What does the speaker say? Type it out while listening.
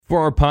For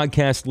our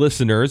podcast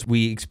listeners,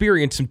 we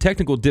experienced some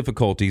technical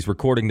difficulties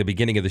recording the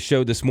beginning of the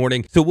show this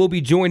morning, so we'll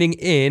be joining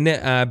in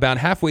about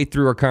halfway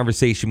through our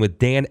conversation with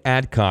Dan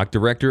Adcock,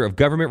 Director of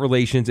Government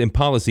Relations and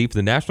Policy for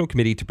the National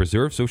Committee to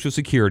Preserve Social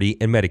Security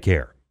and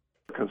Medicare.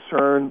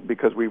 Concern,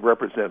 because we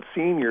represent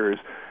seniors,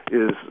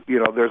 is,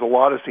 there's a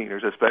lot of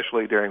seniors,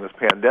 especially during this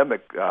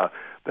pandemic,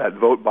 that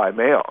vote by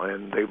mail,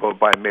 and they vote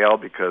by mail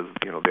because,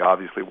 they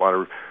obviously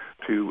want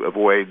to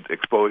avoid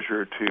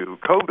exposure to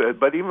COVID.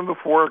 But even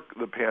before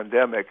the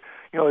pandemic,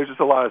 there's just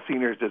a lot of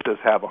seniors that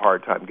just have a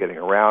hard time getting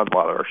around. A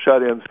lot of our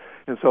shut-ins,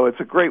 and so it's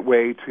a great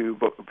way to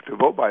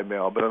vote by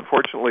mail. But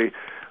unfortunately,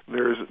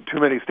 there's too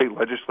many state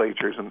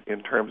legislatures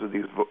in terms of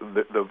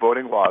the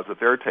voting laws that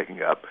they're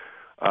taking up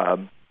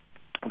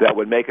that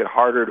would make it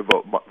harder to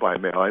vote by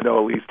mail. I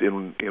know at least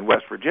in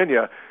West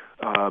Virginia,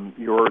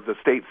 the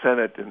state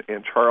Senate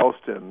in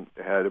Charleston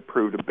had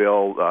approved a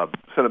bill,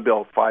 Senate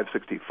Bill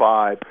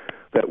 565,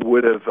 that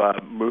would have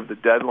moved the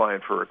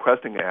deadline for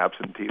requesting an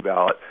absentee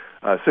ballot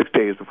 6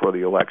 days before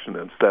the election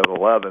instead of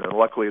 11. And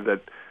luckily that,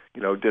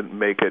 didn't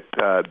make it,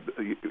 while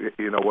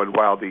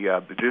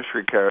the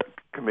Judiciary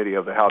Committee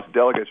of the House of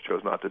Delegates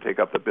chose not to take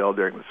up the bill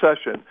during the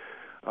session,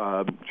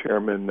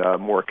 Chairman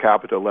Moore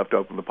Capito left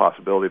open the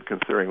possibility of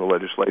considering the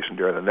legislation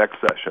during the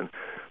next session.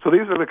 So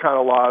these are the kind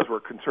of laws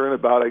we're concerned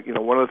about.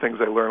 One of the things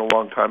I learned a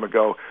long time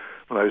ago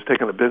when I was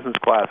taking a business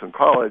class in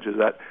college is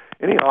that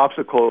any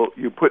obstacle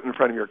you put in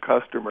front of your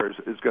customers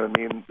is going to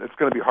mean it's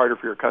going to be harder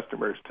for your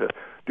customers to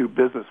do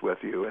business with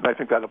you, and I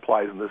think that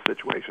applies in this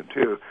situation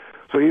too.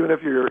 So even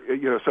if you're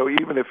going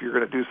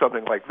to do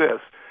something like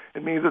this,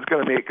 it means it's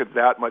going to make it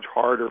that much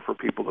harder for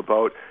people to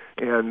vote,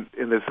 and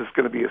this is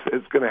going to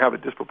it's going to have a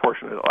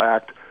disproportionate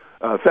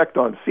effect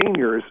on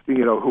seniors,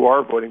 who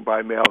are voting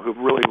by mail, who've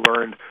really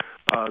learned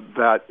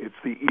that it's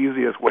the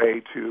easiest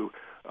way to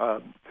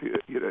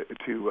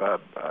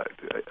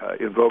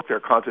invoke their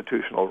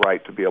constitutional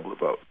right to be able to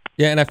vote.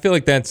 Yeah, and I feel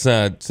like that's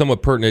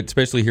somewhat pertinent,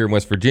 especially here in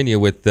West Virginia,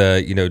 with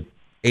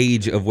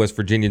age of West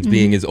Virginians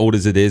being as old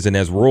as it is and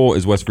as rural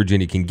as West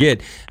Virginia can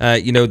get.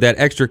 That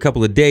extra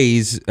couple of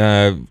days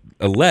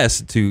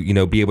less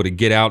to be able to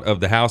get out of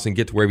the house and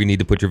get to wherever you need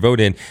to put your vote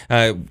in,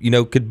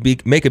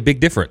 could make a big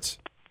difference.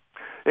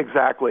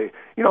 Exactly.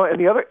 And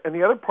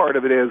the other part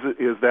of it is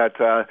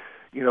that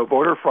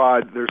voter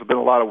fraud. There's been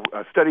a lot of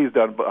studies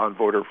done on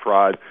voter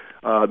fraud.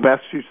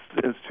 Massachusetts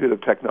Institute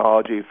of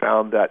Technology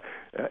found that,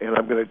 and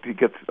I'm going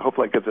to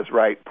hopefully I get this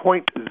right,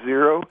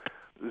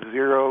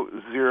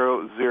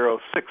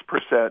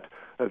 0.00006%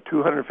 of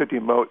 250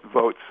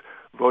 votes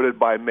voted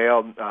by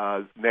mail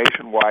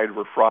nationwide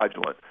were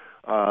fraudulent.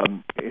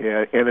 And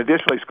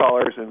additionally,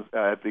 scholars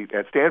at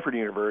Stanford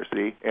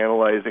University,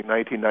 analyzing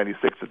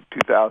 1996 to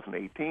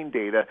 2018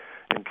 data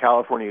in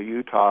California,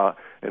 Utah,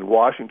 and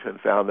Washington,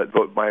 found that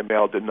vote by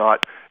mail did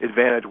not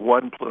advantage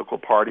one political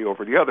party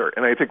over the other.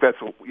 And I think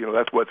that's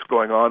what's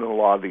going on in a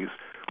lot of these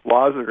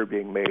laws that are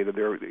being made.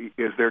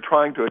 They're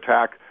trying to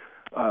attack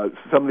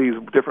some of these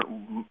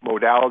different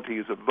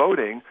modalities of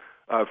voting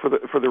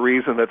for the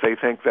reason that they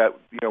think that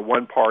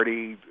one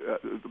party,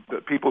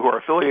 the people who are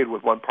affiliated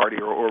with one party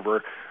or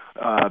over.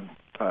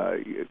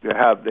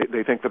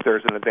 They think that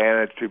there's an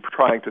advantage to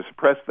trying to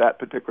suppress that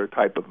particular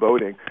type of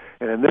voting,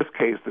 and in this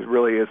case,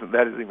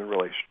 that isn't even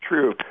really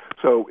true.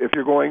 So, if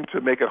you're going to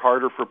make it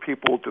harder for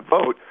people to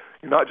vote,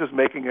 you're not just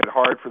making it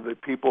hard for the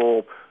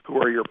people who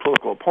are your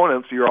political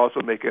opponents, you're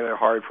also making it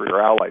hard for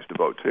your allies to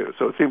vote too.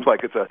 So it seems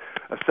like it's a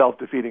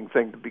self-defeating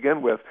thing to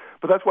begin with,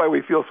 but that's why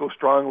we feel so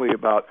strongly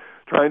about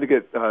trying to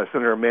get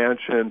Senator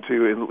Manchin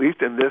to, at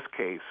least in this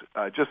case,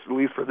 just at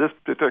least for this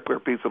particular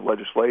piece of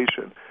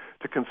legislation,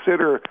 to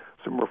consider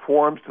some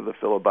reforms to the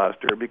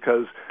filibuster,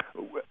 because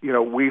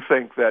we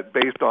think that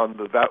based on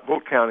the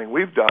vote counting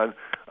we've done,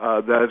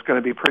 that it's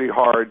going to be pretty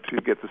hard to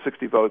get the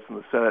 60 votes in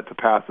the Senate to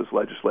pass this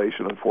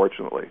legislation,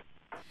 unfortunately.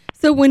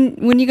 So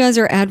when you guys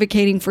are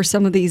advocating for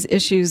some of these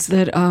issues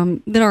that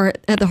are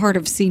at the heart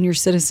of senior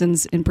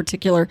citizens in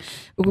particular,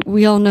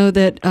 we all know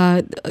that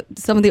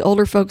some of the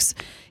older folks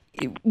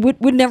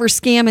would never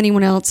scam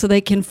anyone else, so they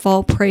can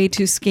fall prey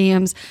to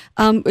scams.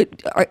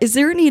 Is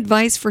there any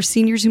advice for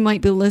seniors who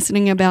might be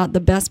listening about the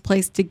best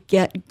place to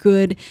get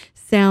good,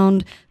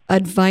 sound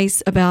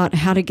advice about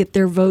how to get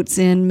their votes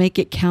in, make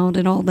it count,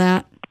 and all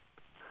that?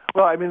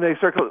 Well, I mean, they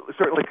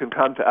certainly can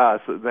come to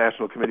us, the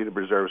National Committee to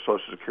Preserve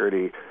Social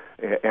Security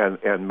and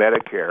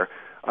Medicare.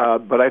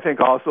 But I think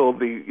also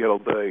the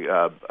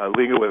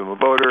League of Women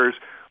Voters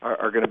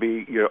are going to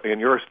be, in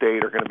your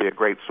state, are going to be a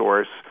great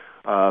source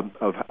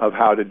of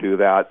how to do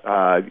that.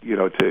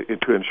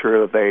 To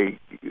ensure that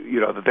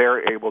that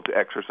they're able to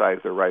exercise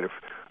their right of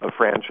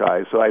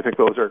franchise. So I think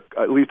those are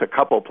at least a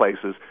couple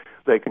places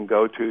they can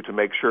go to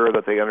make sure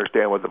that they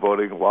understand what the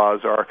voting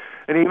laws are,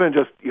 and even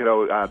just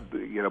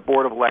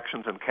Board of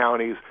Elections in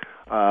counties.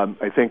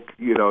 I think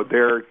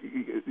they're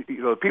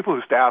the people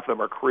who staff them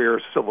are career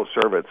civil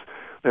servants.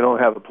 They don't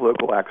have the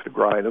political axe to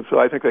grind, and so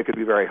I think they could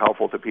be very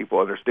helpful to people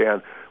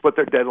understand what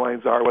their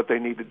deadlines are, what they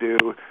need to do,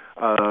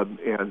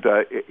 and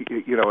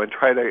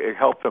try to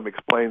help them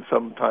explain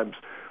sometimes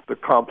the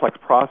complex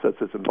process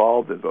that's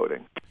involved in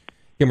voting.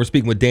 Again, we're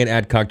speaking with Dan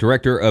Adcock,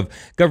 Director of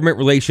Government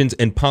Relations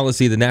and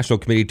Policy, the National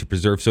Committee to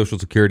Preserve Social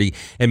Security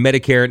and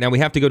Medicare. Now, we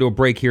have to go to a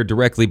break here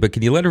directly, but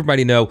can you let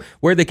everybody know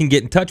where they can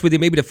get in touch with you,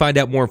 maybe to find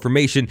out more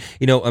information,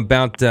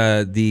 about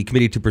the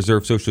Committee to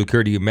Preserve Social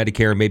Security and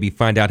Medicare, and maybe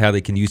find out how they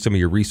can use some of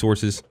your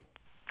resources?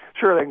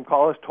 Sure, they can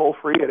call us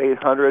toll-free at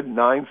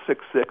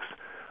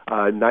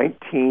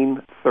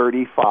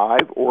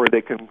 800-966-1935, or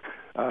they can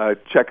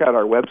check out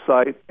our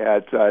website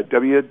at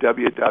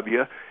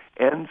www.ncpssm.org.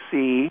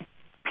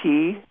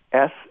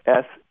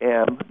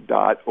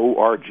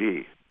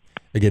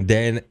 Again,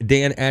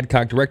 Dan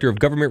Adcock, Director of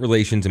Government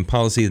Relations and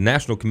Policy, the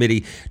National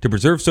Committee to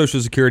Preserve Social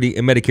Security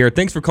and Medicare.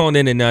 Thanks for calling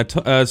in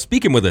and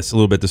speaking with us a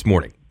little bit this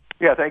morning.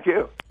 Yeah, thank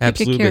you.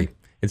 Absolutely.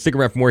 And stick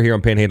around for more here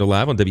on Panhandle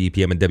Live on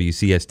WEPM and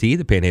WCST,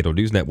 the Panhandle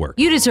News Network.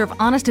 You deserve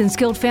honest and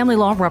skilled family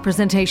law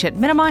representation.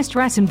 Minimize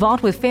stress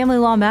involved with family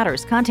law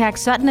matters. Contact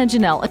Sutton and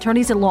Janelle,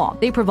 attorneys at law.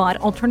 They provide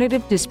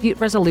alternative dispute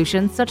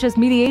resolution, such as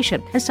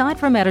mediation. Aside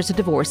from matters of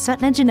divorce,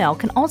 Sutton and Janelle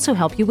can also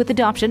help you with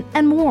adoption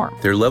and more.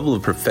 Their level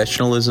of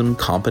professionalism,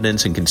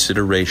 competence, and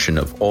consideration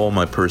of all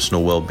my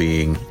personal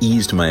well-being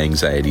eased my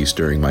anxieties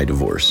during my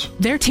divorce.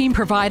 Their team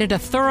provided a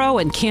thorough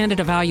and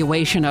candid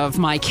evaluation of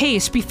my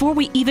case before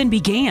we even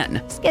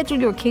began. Schedule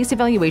your case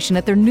evaluation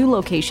at their new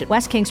location,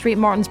 West King Street,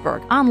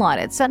 Martinsburg. Online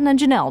at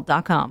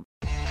suttonandjanelle.com.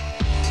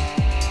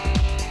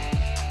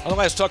 On the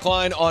last talk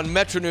line on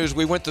Metro News,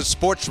 we went the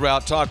sports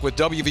route, talk with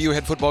WVU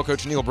head football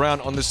coach Neil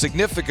Brown on the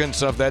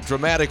significance of that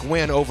dramatic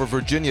win over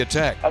Virginia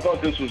Tech. I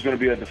thought this was going to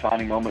be a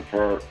defining moment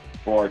for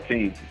our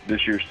team,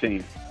 this year's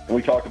team. And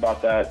we talked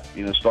about that,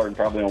 starting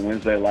probably on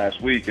Wednesday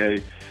last week.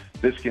 This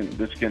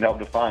can help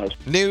define us.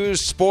 News,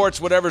 sports,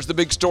 whatever's the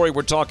big story,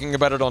 we're talking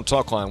about it on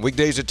Talkline.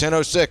 Weekdays at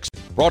 10:06.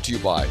 Brought to you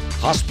by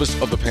Hospice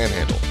of the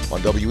Panhandle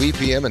on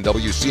WEPM and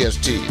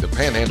WCST, the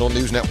Panhandle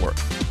News Network.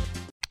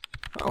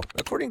 Oh,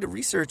 according to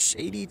research,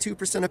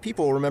 82% of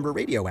people remember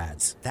radio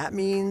ads. That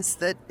means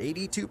that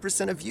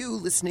 82% of you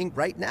listening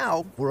right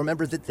now will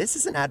remember that this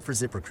is an ad for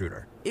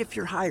ZipRecruiter. If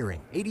you're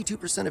hiring,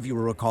 82% of you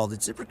will recall that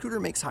ZipRecruiter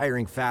makes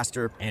hiring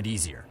faster and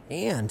easier.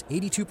 And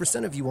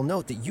 82% of you will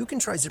note that you can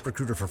try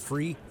ZipRecruiter for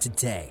free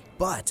today.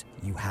 But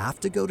you have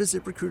to go to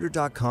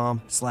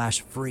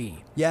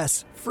ZipRecruiter.com/free.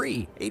 Yes,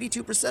 free.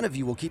 82% of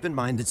you will keep in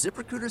mind that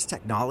ZipRecruiter's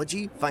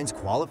technology finds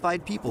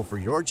qualified people for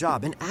your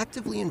job and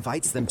actively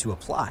invites them to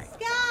apply.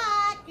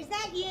 Is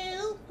that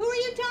you? Who are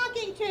you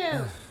talking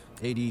to?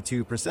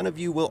 82% of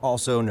you will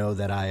also know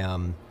that I,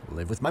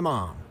 live with my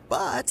mom.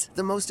 But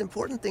the most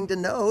important thing to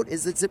note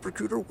is that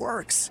ZipRecruiter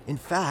works. In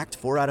fact,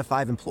 4 out of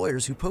 5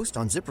 employers who post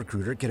on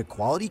ZipRecruiter get a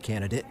quality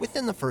candidate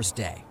within the first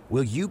day.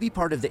 Will you be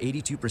part of the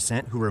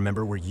 82% who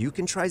remember where you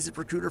can try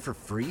ZipRecruiter for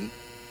free?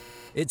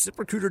 It's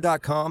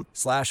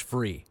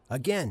ZipRecruiter.com/free.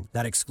 Again,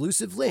 that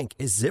exclusive link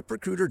is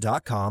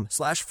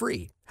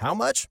ZipRecruiter.com/free. How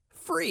much?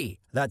 Free.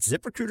 That's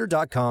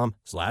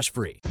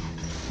ZipRecruiter.com/free.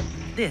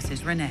 This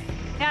is Renee.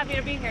 Happy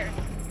to be here.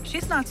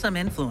 She's not some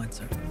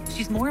influencer.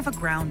 She's more of a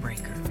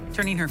groundbreaker,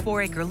 turning her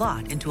 4-acre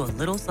lot into a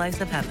little slice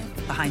of heaven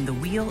behind the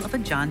wheel of a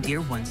John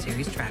Deere 1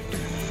 Series tractor.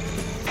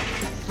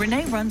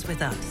 Renee runs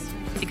with us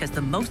because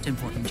the most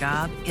important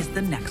job is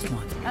the next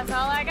one. That's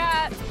all I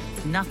got.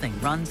 Nothing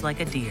runs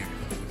like a Deere.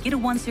 Get a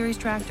 1 Series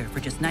tractor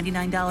for just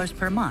 $99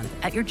 per month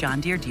at your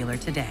John Deere dealer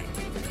today.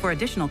 For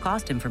additional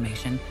cost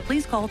information,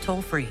 please call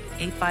toll-free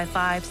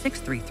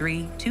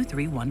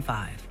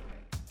 855-633-2315.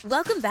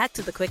 Welcome back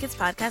to the quickest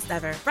podcast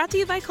ever, brought to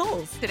you by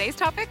Kohl's. Today's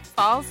topic,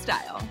 fall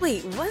style.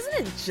 Wait, wasn't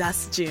it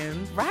just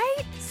June?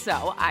 Right?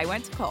 So I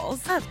went to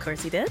Kohl's. Of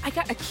course you did. I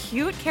got a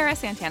cute Cara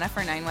Santana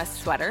for 9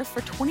 West sweater for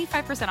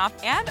 25% off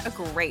and a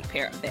great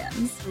pair of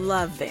Vans.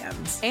 Love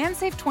Vans. And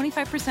save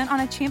 25%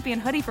 on a Champion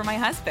hoodie for my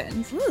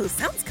husband. Ooh,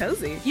 sounds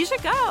cozy. You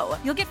should go.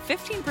 You'll get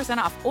 15%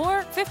 off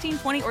or 15,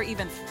 20, or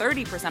even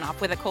 30% off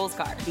with a Kohl's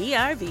card.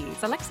 BRB.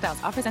 Select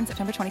styles. Offers end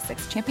September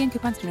 26th. Champion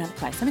coupons do not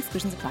apply. Some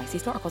exclusions apply. See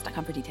store or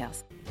kohls.com for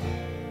details.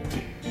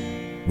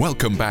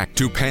 Welcome back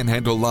to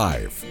Panhandle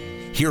Live.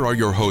 Here are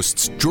your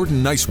hosts,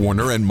 Jordan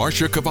Nicewarner and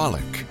Marsha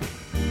Chwalik.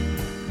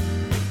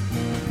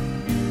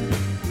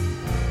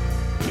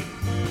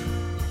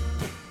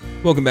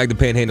 Welcome back to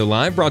Panhandle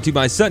Live, brought to you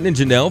by Sutton and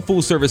Janelle,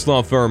 full-service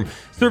law firm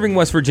serving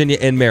West Virginia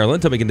and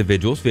Maryland, helping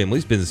individuals,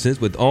 families, businesses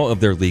with all of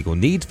their legal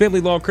needs.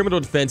 Family law, criminal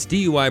defense,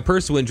 DUI,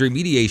 personal injury,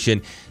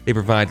 mediation. They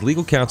provide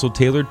legal counsel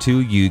tailored to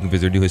you. You can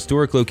visit their new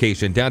historic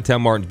location,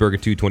 downtown Martinsburg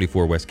at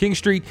 224 West King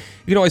Street.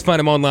 You can always find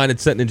them online at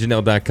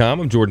suttonandjanelle.com.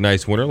 I'm Jordan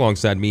Nicewarner.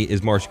 Alongside me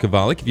is Marsha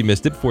Chwalik. If you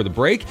missed it before the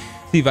break,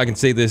 see if I can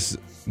say this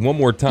one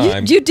more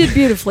time. You did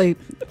beautifully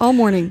all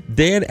morning.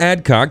 Dan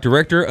Adcock,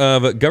 Director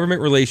of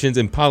Government Relations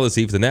and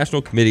Policy for the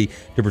National Committee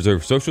to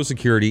Preserve Social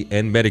Security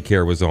and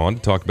Medicare, was on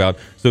to talk about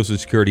Social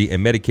Security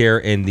and Medicare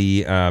and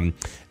the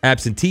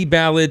absentee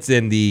ballots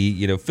and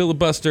the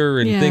filibuster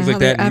and things like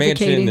that, and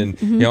mansion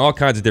and all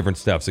kinds of different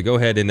stuff. So go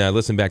ahead and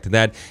listen back to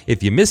that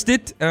if you missed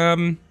it.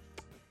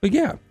 But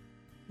yeah,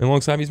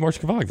 alongside me is Marsha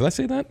Chwalik. Did I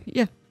say that?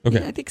 Yeah. Okay.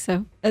 Yeah, I think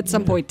so. At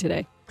some point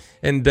today.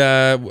 And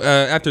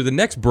after the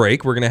next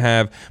break, we're going to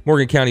have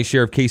Morgan County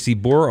Sheriff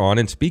KC Boher on.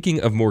 And speaking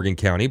of Morgan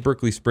County,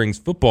 Berkeley Springs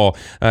football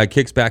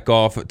kicks back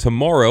off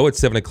tomorrow at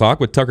 7 o'clock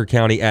with Tucker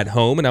County at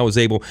home. And I was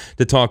able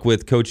to talk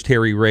with Coach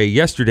Terry Ray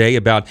yesterday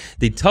about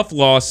the tough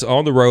loss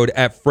on the road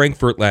at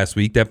Frankfort last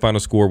week. That final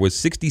score was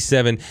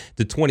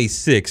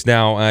 67-26.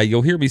 Now,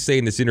 you'll hear me say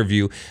in this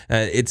interview,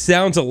 it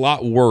sounds a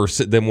lot worse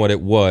than what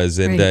it was.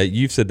 And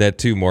you've said that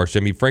too, Marsha. I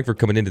mean, Frankfort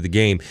coming into the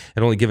game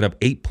had only given up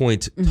 8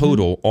 points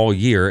total all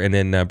year. And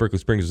then Berkeley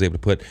Springs was able to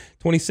put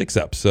 26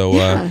 up. So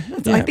I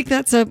think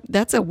that's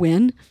a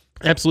win.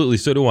 Absolutely,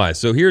 so do I.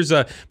 So here's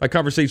my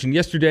conversation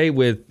yesterday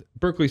with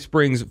Berkeley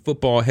Springs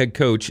football head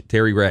coach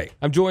Terry Ray.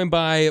 I'm joined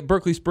by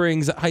Berkeley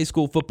Springs high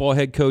school football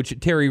head coach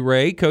Terry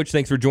Ray. Coach,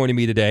 thanks for joining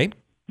me today.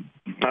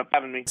 Not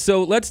having me.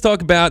 So let's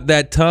talk about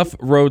that tough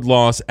road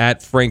loss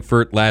at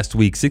Frankfort last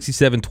week.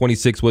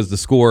 67-26 was the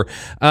score.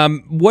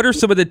 What are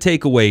some of the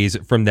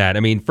takeaways from that? I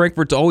mean,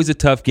 Frankfort's always a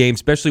tough game,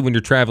 especially when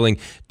you're traveling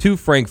to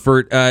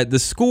Frankfort. The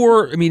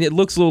score, I mean, it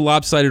looks a little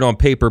lopsided on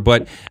paper,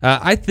 but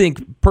I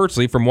think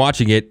personally from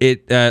watching it,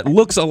 it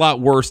looks a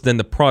lot worse than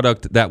the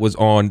product that was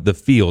on the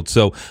field.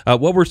 So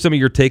what were some of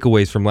your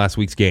takeaways from last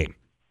week's game?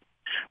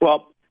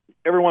 Well,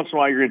 every once in a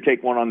while you're going to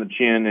take one on the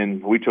chin,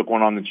 and we took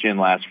one on the chin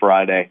last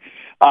Friday.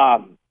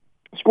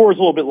 Score is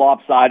a little bit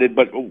lopsided,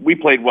 but we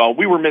played well.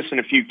 We were missing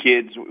a few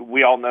kids.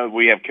 We all know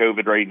we have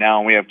COVID right now,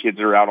 and we have kids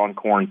that are out on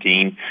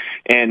quarantine,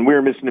 and we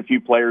were missing a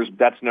few players, but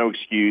that's no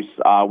excuse.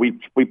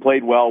 We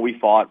played well. We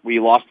fought. We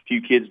lost a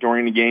few kids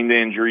during the game to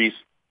injuries,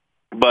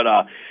 but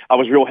I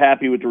was real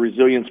happy with the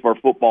resilience of our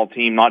football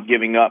team not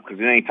giving up, because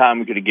at any time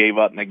we could have gave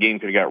up, and that game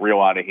could have got real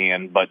out of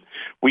hand. But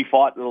we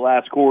fought to the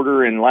last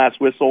quarter and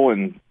last whistle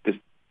and just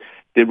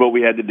did what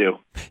we had to do.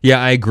 Yeah,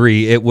 I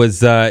agree. It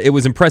was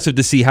impressive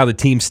to see how the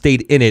team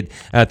stayed in it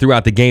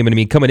throughout the game. And I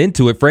mean, coming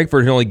into it,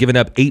 Frankfort had only given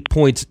up 8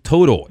 points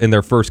total in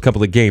their first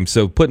couple of games.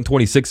 So putting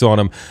 26 on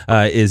them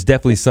is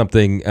definitely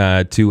something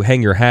to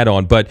hang your hat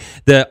on. But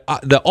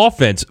the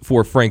offense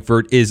for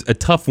Frankfort is a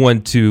tough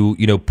one to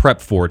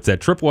prep for. It's that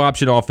triple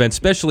option offense,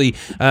 especially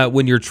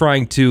when you're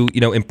trying to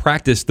in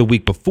practice the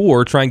week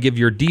before, try and give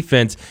your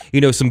defense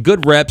some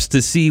good reps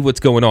to see what's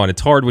going on.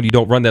 It's hard when you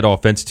don't run that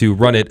offense to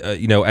run it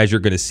as you're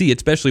going to see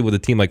it, especially with a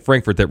team like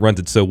Frankfort that runs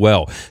it so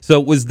well. So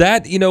was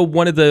that,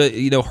 one of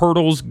the,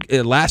 hurdles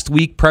last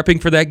week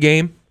prepping for that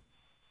game?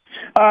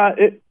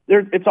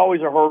 It's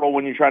always a hurdle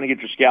when you're trying to get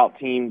your scout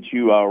team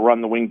to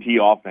run the wing T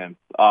offense.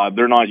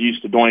 They're not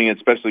used to doing it,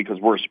 especially because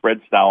we're a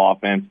spread style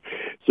offense.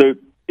 So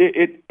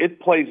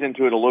it plays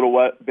into it a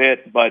little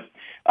bit, but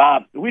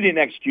we didn't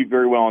execute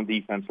very well on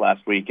defense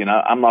last week, and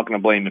I'm not going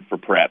to blame it for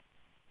prep.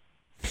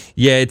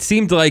 Yeah, it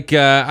seemed like,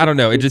 I don't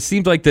know, it just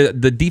seemed like the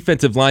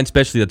defensive line,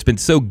 especially, that's been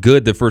so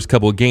good the first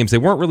couple of games, they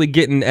weren't really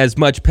getting as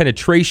much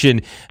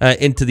penetration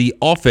into the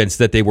offense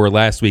that they were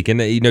last week.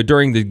 And,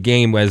 during the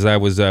game as I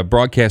was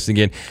broadcasting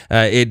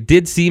it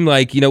did seem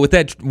like, with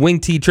that wing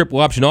T triple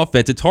option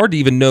offense, it's hard to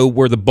even know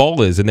where the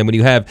ball is. And then when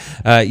you have,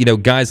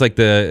 guys like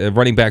the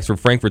running backs from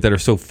Frankfort that are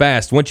so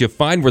fast, once you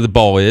find where the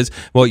ball is,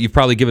 well, you've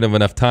probably given them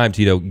enough time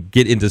to,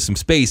 get into some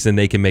space and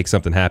they can make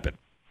something happen.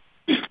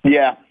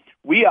 Yeah,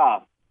 we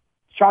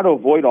try to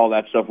avoid all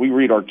that stuff. We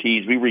read our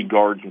T's, we read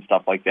guards and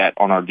stuff like that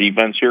on our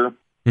defense here.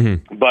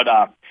 Mm-hmm. But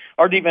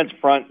our defense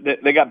front,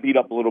 they got beat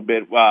up a little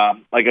bit.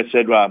 Like I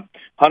said,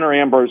 Hunter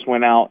Ambrose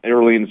went out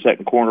early in the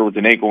second quarter with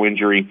an ankle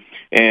injury,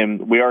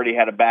 and we already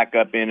had a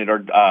backup in at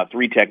our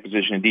three-tech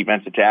position in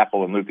defensive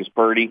tackle and Lucas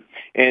Purdy,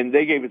 and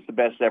they gave us the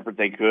best effort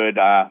they could.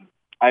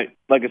 Like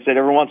I said,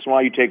 every once in a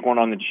while you take one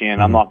on the chin.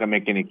 Mm-hmm. I'm not going to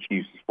make any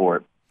excuses for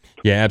it.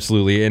 Yeah,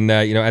 absolutely. And,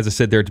 as I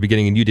said there at the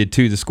beginning, and you did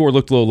too, the score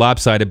looked a little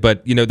lopsided,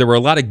 but, there were a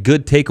lot of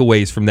good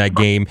takeaways from that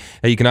game.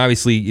 You can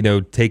obviously,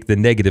 take the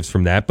negatives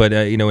from that. But,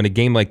 in a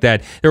game like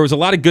that, there was a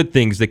lot of good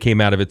things that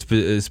came out of it,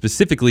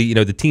 specifically,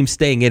 the team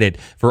staying in it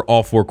for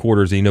all four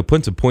quarters and,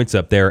 putting some points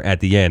up there at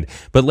the end.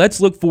 But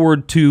let's look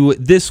forward to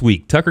this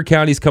week. Tucker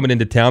County's coming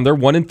into town. They're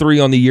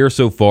 1-3 on the year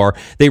so far.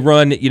 They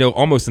run,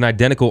 almost an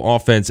identical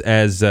offense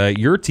as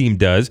your team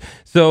does.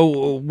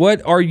 So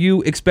what are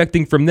you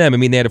expecting from them? I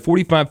mean, they had a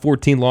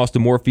 45-14 loss to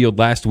Moorfield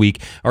last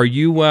week. Are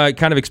you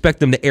kind of expect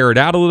them to air it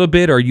out a little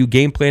bit? Are you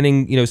game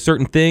planning,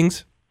 certain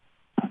things?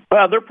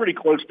 Well, they're pretty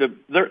close to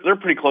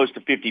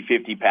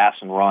 50-50 pass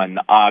and run.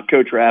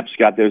 Coach Rapp's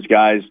got those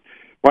guys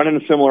running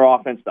a similar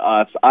offense to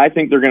us. I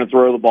think they're going to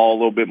throw the ball a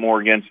little bit more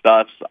against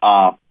us.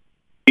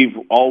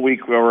 All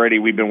week already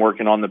we've been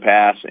working on the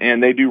pass,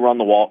 and they do run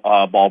the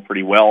ball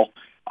pretty well.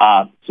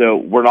 So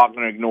we're not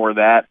going to ignore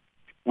that.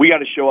 We got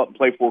to show up and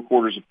play 4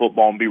 quarters of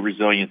football and be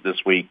resilient this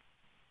week.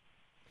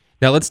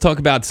 Now, let's talk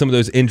about some of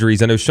those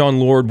injuries. I know Sean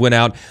Lord went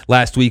out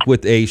last week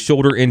with a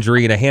shoulder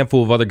injury, and a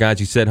handful of other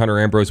guys, you said Hunter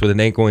Ambrose with an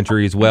ankle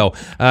injury as well.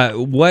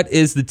 What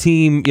is the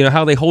team,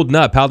 how are they holding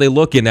up? How are they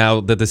looking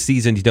now that the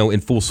season's,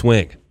 in full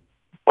swing?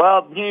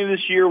 Well, beginning of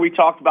this year, we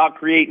talked about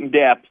creating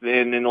depth,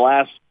 and in the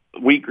last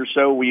week or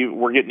so,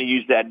 we're getting to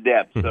use that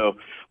depth. So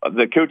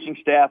the coaching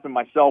staff and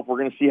myself, we're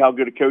going to see how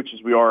good of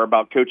coaches we are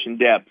about coaching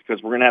depth,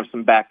 because we're going to have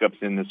some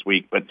backups in this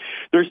week. But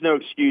there's no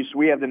excuse.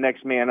 We have the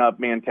next man up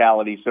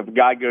mentality. So if a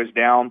guy goes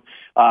down,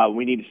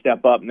 we need to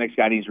step up. The next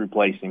guy needs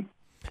replacing.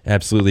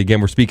 Absolutely.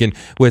 Again, we're speaking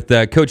with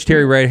Coach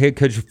Terry Wright, head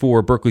coach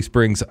for Berkeley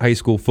Springs High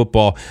School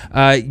football.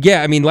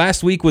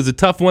 Last week was a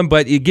tough one,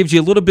 but it gives you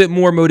a little bit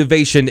more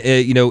motivation,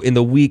 in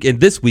the week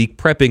and this week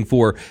prepping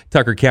for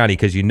Tucker County,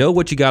 because you know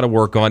what you got to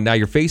work on. Now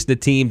you're facing a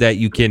team that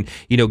you can,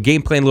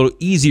 game plan a little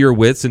easier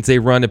with, since they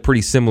run a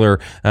pretty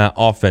similar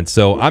offense.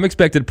 So I'm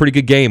expecting a pretty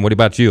good game. What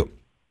about you?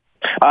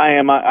 I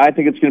am. I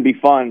think it's going to be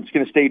fun. It's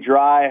going to stay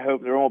dry. I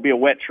hope there won't be a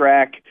wet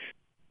track.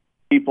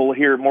 People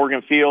here at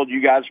Morgan Field,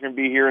 you guys are going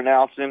to be here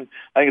announcing.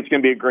 I think it's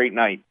going to be a great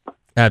night.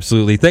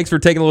 Absolutely. Thanks for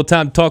taking a little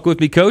time to talk with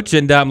me, Coach,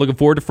 and I'm looking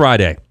forward to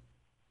Friday.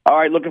 All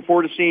right, looking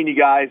forward to seeing you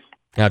guys.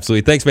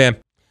 Absolutely. Thanks, man.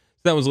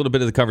 That was a little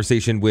bit of the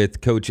conversation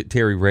with Coach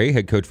Terry Ray,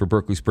 head coach for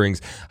Berkeley Springs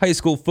High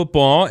School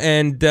football.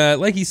 And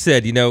like he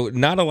said,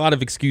 not a lot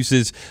of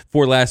excuses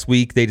for last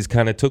week. They just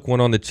kind of took one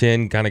on the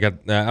chin, kind of got,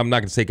 I'm not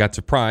going to say got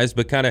surprised,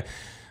 but kind of,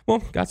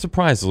 got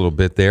surprised a little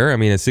bit there. I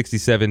mean, a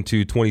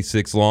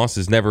 67-26 loss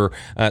is never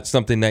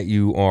something that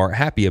you are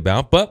happy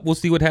about, but we'll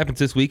see what happens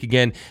this week.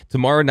 Again,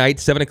 tomorrow night,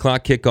 7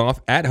 o'clock kickoff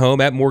at home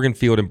at Morgan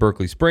Field in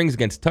Berkeley Springs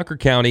against Tucker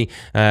County,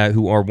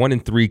 who are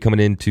 1-3 coming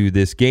into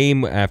this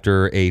game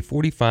after a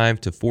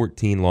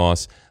 45-14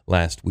 loss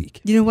last week.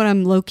 You know what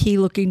I'm low-key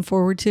looking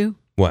forward to?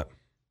 What?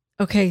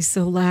 Okay,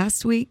 so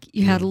last week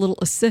you had a little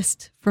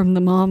assist from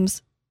the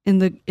moms in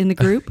the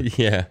group.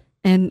 Yeah.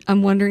 And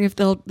I'm wondering if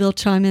they'll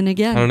chime in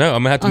again. I don't know.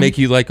 I'm gonna have to make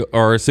you like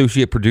our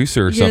associate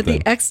producer or something.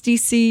 Yeah, the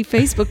XDC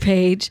Facebook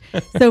page.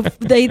 So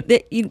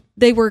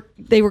they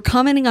were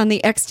commenting on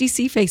the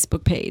XDC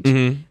Facebook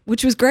page,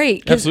 which was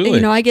great.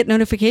 Absolutely. I get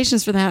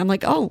notifications for that. I'm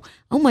like, oh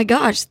my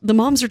gosh, the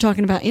moms are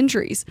talking about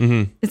injuries,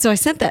 and so I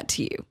sent that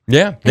to you.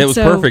 Yeah, it was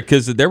perfect,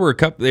 because there were a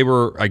couple. They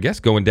were, I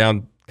guess, going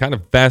down kind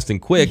of fast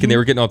and quick, and they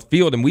were getting off the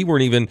field, and we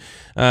weren't even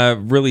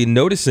really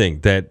noticing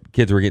that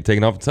kids were getting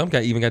taken off. And some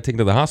guy even got taken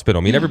to the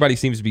hospital. I mean, everybody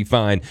seems to be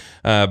fine.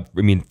 For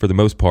the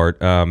most part.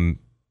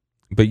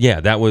 But yeah,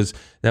 that was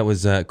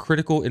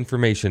critical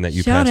information that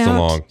you passed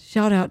along.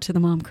 Shout out to the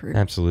mom crew.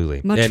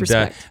 Absolutely. Much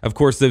respect. Of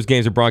course, those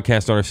games are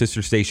broadcast on our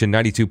sister station,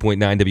 92.9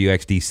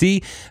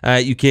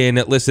 WXDC. You can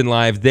listen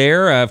live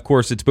there. Of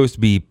course, it's supposed to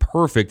be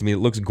perfect. I mean, it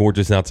looks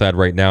gorgeous outside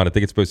right now, and I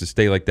think it's supposed to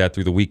stay like that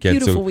through the weekend.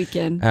 Beautiful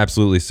weekend.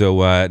 Absolutely.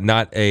 So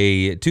not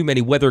too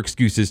many weather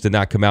excuses to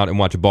not come out and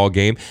watch a ball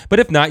game. But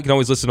if not, you can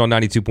always listen on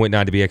 92.9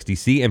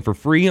 WXDC and for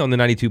free on the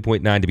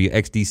 92.9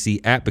 WXDC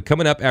app. But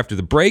coming up after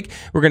the break,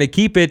 we're going to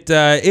keep it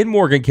in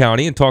Morgan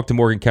County and talk to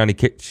Morgan County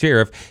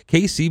Sheriff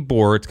KC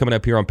Boher. It's coming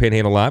up here on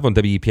Panhandle Live on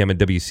WEPM and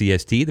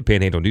WCST, the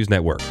Panhandle News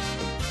Network.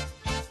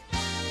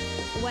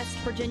 West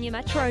Virginia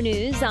Metro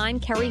News, I'm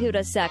Carrie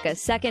Hudasek. A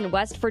second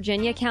West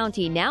Virginia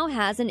county now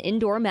has an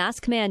indoor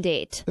mask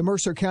mandate. The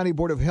Mercer County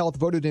Board of Health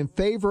voted in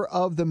favor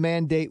of the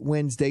mandate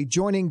Wednesday,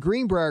 joining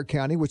Greenbrier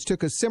County, which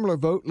took a similar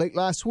vote late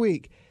last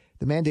week.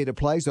 The mandate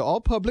applies to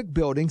all public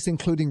buildings,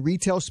 including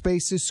retail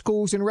spaces,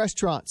 schools, and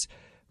restaurants.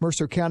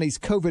 Mercer County's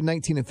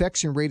COVID-19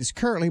 infection rate is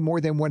currently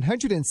more than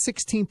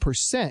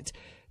 116%.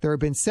 There have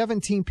been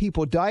 17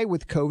 people die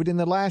with COVID in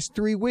the last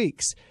 3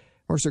 weeks.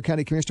 Mercer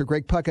County Commissioner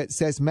Greg Puckett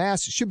says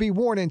masks should be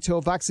worn until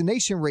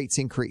vaccination rates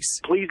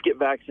increase. Please get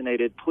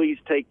vaccinated. Please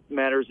take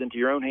matters into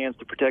your own hands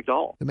to protect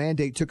all. The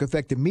mandate took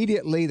effect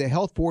immediately. The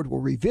health board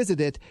will revisit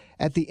it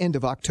at the end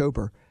of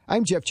October.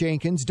 I'm Jeff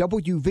Jenkins,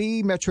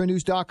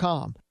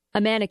 WVMetroNews.com. A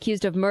man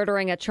accused of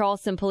murdering a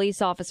Charleston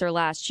police officer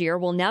last year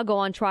will now go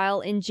on trial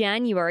in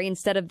January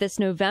instead of this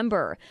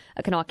November.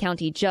 A Kanawha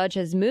County judge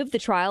has moved the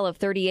trial of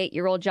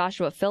 38-year-old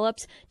Joshua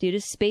Phillips due to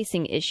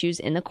spacing issues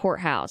in the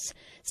courthouse.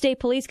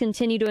 State police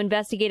continue to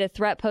investigate a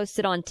threat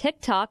posted on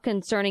TikTok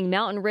concerning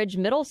Mountain Ridge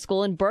Middle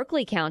School in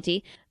Berkeley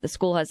County. The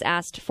school has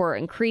asked for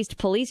increased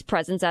police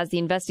presence as the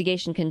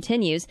investigation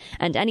continues,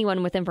 and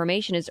anyone with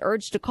information is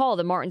urged to call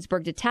the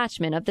Martinsburg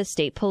detachment of the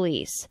state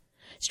police.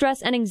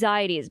 Stress and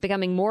anxiety is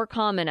becoming more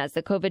common as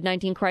the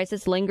COVID-19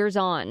 crisis lingers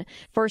on.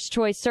 First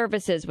Choice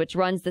Services, which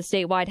runs the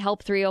statewide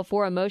Help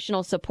 304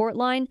 emotional support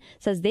line,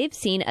 says they've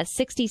seen a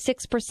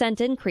 66%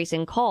 increase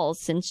in calls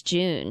since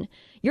June.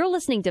 You're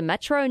listening to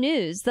Metro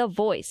News, the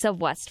voice of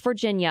West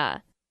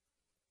Virginia.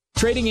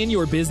 Trading in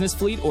your business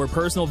fleet or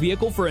personal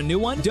vehicle for a new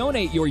one?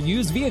 Donate your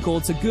used vehicle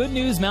to Good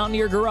News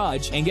Mountaineer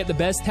Garage and get the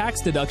best tax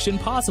deduction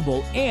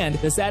possible and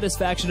the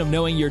satisfaction of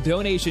knowing your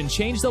donation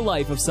changed the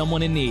life of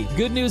someone in need.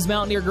 Good News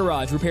Mountaineer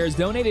Garage repairs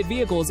donated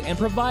vehicles and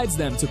provides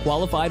them to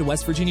qualified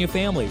West Virginia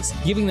families,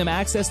 giving them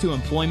access to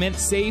employment,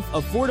 safe,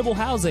 affordable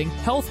housing,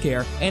 health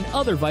care, and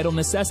other vital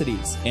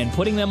necessities, and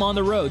putting them on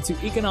the road to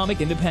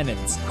economic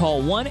independence.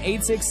 Call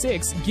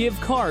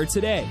 1-866-GIVE-CAR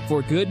today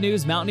for Good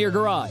News Mountaineer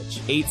Garage.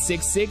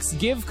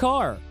 866-GIVE-CAR.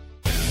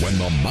 When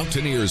the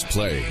Mountaineers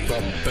play, the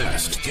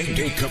best game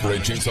day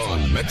coverage is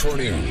on Metro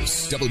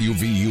News.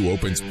 WVU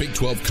opens Big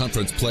 12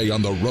 Conference play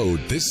on the road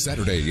this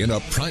Saturday in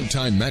a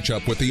primetime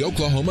matchup with the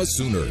Oklahoma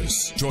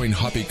Sooners. Join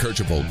Hoppy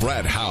Kercheval,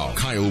 Brad Howe,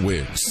 Kyle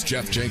Wiggs,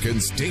 Jeff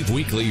Jenkins, Dave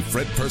Weekley,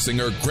 Fred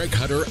Persinger, Greg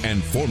Hunter,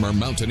 and former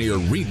Mountaineer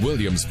Reed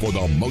Williams for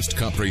the most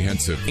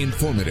comprehensive,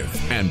 informative,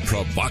 and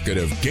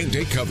provocative game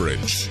day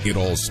coverage. It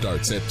all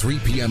starts at 3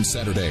 p.m.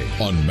 Saturday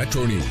on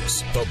Metro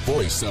News, the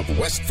voice of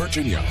West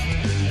Virginia.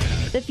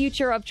 The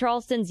future of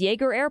Charleston's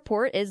Yeager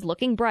Airport is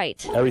looking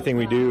bright. Everything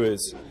we do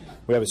is,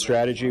 we have a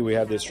strategy, we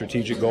have the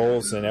strategic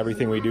goals, and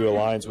everything we do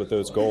aligns with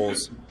those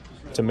goals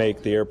to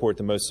make the airport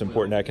the most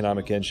important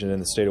economic engine in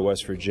the state of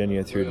West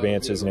Virginia through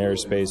advances in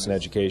aerospace and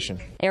education.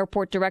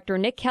 Airport Director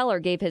Nick Keller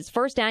gave his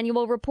first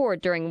annual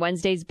report during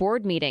Wednesday's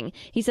board meeting.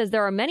 He says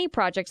there are many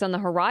projects on the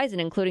horizon,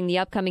 including the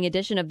upcoming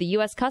addition of the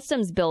U.S.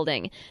 Customs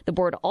building. The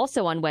board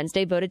also on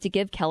Wednesday voted to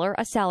give Keller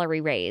a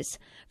salary raise.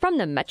 From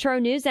the Metro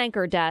News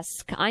Anchor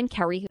Desk, I'm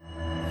Carrie.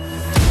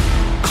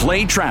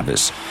 Clay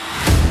Travis.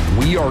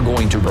 We are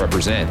going to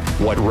represent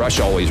what Rush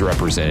always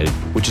represented,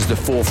 which is the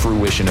full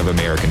fruition of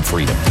American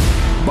freedom.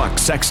 Buck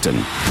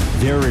Sexton.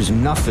 There is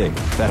nothing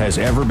that has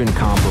ever been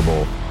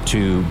comparable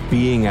to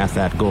being at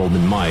that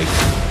golden mic.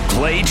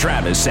 Clay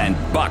Travis and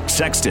Buck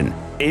Sexton,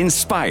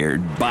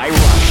 inspired by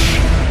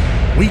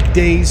Rush.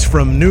 Weekdays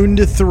from noon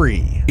to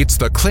 3. It's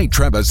the Clay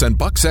Travis and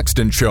Buck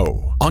Sexton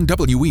Show on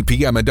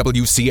WEPM and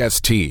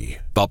WCST,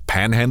 the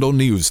Panhandle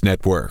News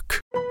Network.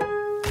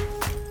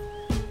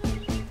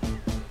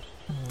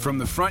 From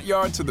the front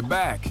yard to the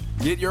back,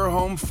 get your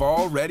home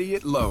fall ready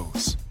at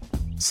Lowe's.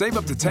 Save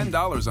up to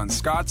 $10 on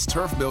Scott's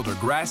Turf Builder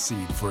grass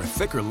seed for a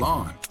thicker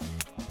lawn.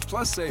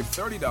 Plus, save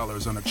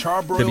 $30 on a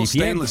Charbroil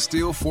stainless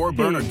steel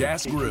 4-burner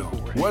gas grill.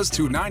 Was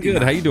 $2.99.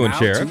 Good. How you doing,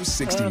 Sheriff?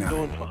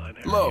 $2.69.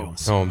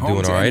 Lowe's. Oh, I'm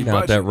doing all right.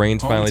 Now that that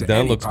rain's finally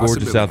done, looks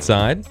gorgeous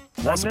outside.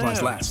 While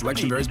supplies last.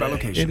 Selection varies by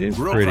location. It is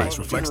Grill pretty. price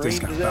reflects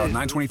discount. Valid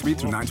 9/23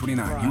 through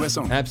 9/29. U.S.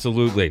 only.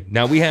 Absolutely.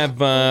 Now we have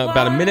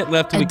about a minute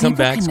left till we come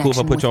back. It's cool if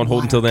I put you on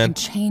hold until then.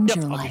 Change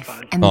your life.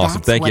 And Awesome.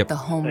 that's Thank what you. the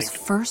home's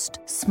first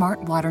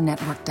smart water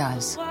network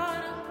does.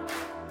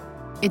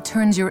 It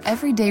turns your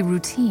everyday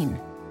routine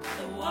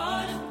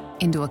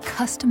into a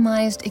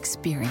customized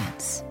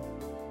experience.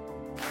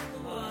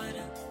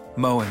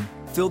 Moen,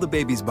 fill the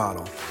baby's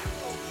bottle.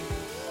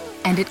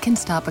 And it can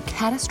stop a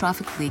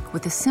catastrophic leak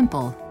with a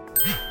simple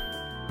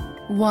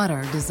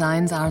water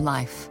designs our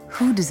life.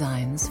 Who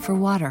designs for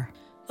water?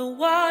 The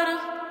water.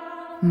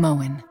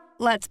 Moen.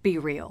 Let's be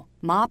real.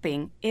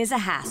 Mopping is a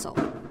hassle.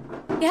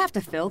 You have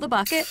to fill the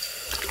bucket,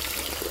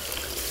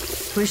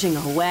 pushing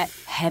a wet,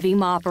 heavy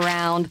mop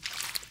around,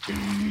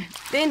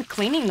 then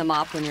cleaning the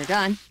mop when you're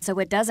done so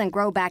it doesn't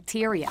grow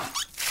bacteria.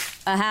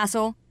 A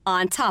hassle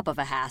on top of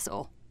a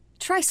hassle.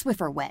 Try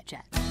Swiffer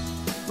WetJet.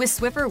 With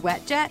Swiffer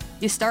WetJet,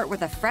 you start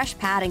with a fresh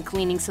pad and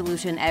cleaning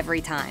solution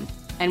every time.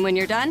 And when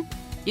you're done,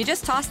 you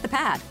just toss the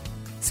pad.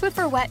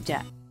 Swiffer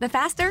WetJet, the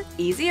faster,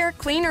 easier,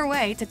 cleaner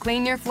way to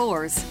clean your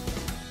floors.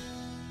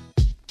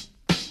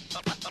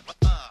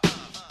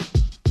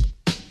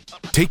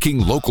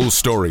 Taking local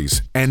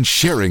stories and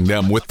sharing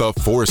them with the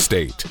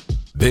four-state.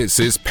 This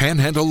is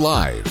Panhandle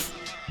Live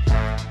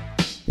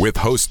with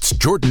hosts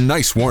Jordan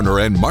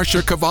Nicewarner and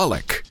Marsha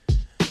Chwalik.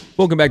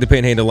 Welcome back to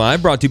Panhandle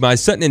Live, brought to you by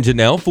Sutton &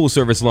 Janelle,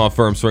 full-service law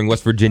firm serving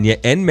West Virginia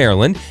and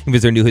Maryland. And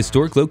visit their new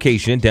historic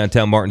location in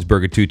downtown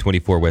Martinsburg at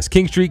 224 West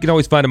King Street. You can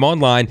always find them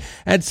online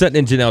at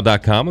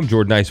suttonandjanelle.com. I'm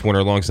Jordan Nicewarner.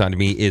 Alongside of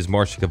me is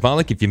Marsha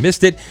Chwalik. If you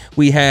missed it,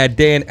 we had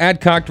Dan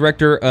Adcock,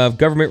 Director of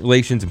Government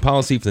Relations and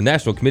Policy for the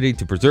National Committee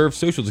to Preserve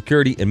Social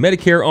Security and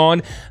Medicare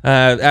on.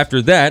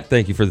 After that,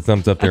 thank you for the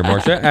thumbs up there,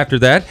 Marsha. After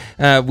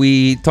that,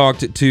 we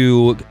talked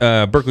to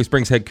Berkeley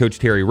Springs head coach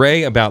Terry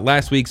Ray about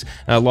last week's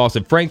loss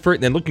at Frankfort,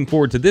 and then looking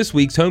forward to this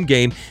week's home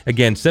game.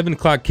 Again, 7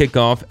 o'clock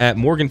kickoff at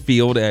Morgan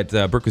Field at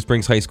Berkeley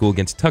Springs High School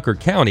against Tucker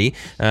County,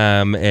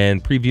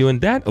 and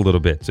previewing that a little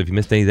bit. So if you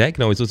missed any of that, you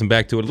can always listen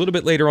back to it a little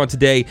bit later on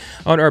today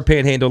on our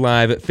Panhandle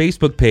Live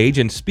Facebook page.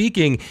 And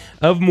speaking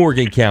of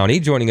Morgan County,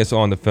 joining us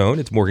on the phone,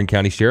 it's Morgan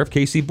County Sheriff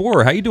KC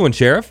Boher. How you doing,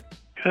 Sheriff?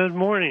 Good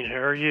morning. How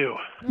are you?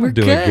 We're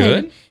doing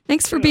good.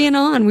 Thanks for being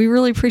on. We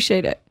really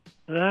appreciate it.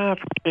 I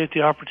appreciate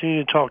the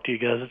opportunity to talk to you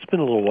guys. It's been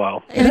a little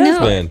while. I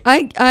know.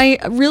 I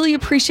really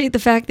appreciate the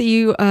fact that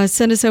you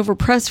send us over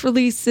press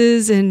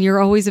releases, and you're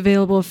always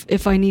available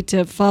if I need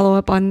to follow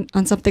up on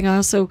something. I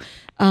also,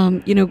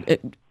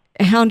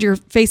 hound your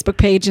Facebook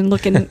page and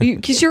look in,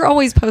 because you're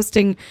always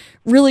posting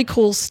really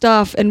cool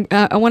stuff. And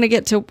I want to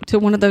get to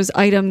one of those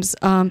items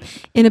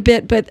in a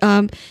bit. But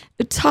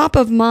top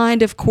of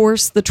mind, of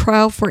course, the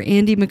trial for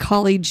Andy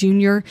McCauley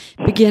Jr.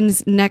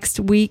 begins next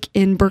week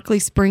in Berkeley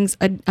Springs.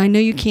 I know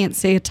you can't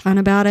say a ton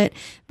about it,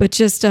 but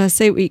just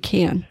say what you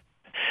can.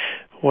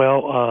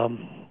 Well,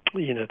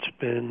 it's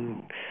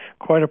been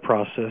quite a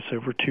process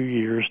over 2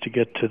 years to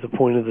get to the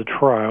point of the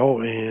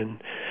trial,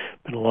 and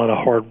been a lot of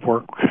hard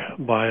work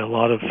by a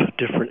lot of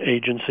different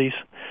agencies.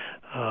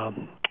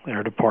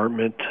 Our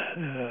department,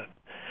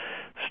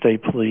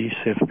 state police,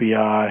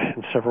 FBI,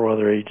 and several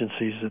other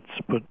agencies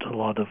that's put a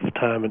lot of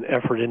time and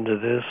effort into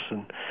this,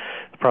 and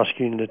the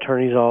prosecuting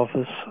attorney's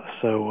office.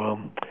 So,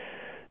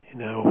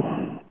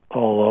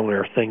 all along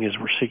our thing is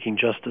we're seeking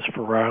justice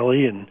for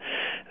Riley, and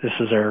this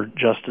is our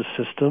justice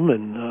system,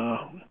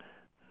 and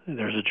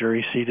there's a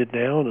jury seated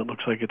now, and it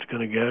looks like it's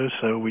going to go.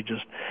 So we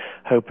just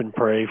hope and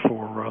pray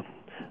for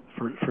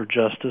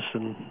justice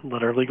and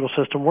let our legal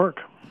system work.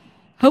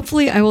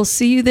 Hopefully, I will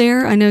see you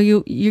there. I know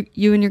you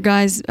and your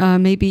guys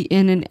may be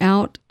in and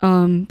out,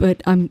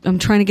 but I'm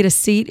trying to get a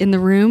seat in the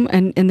room,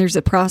 and there's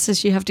a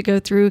process you have to go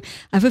through.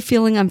 I have a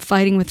feeling I'm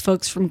fighting with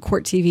folks from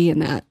Court TV in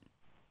that.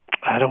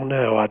 I don't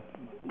know. I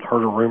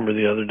heard a rumor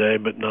the other day,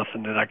 but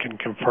nothing that I can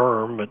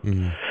confirm. But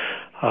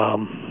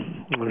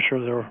I'm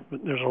sure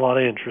there's a lot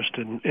of interest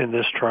in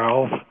this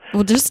trial.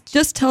 Well,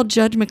 just tell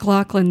Judge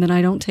McLaughlin that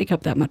I don't take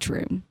up that much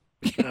room.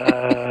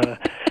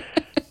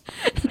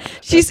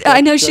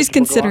 I know she's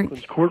considering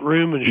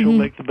courtroom, and she'll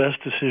make the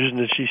best decision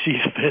that she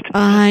sees fit.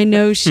 I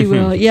know she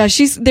will. Yeah,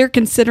 they're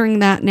considering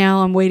that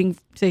now. I'm waiting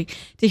to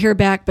hear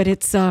back, but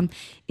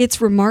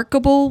it's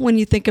remarkable when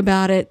you think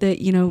about it that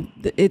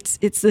it's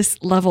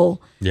this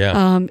level.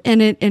 Yeah.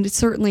 And it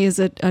certainly is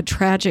a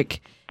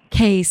tragic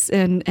case,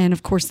 and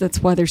of course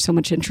that's why there's so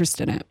much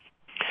interest in it.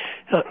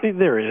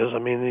 There is. I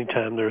mean,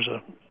 anytime there's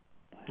a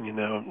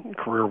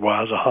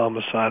career-wise a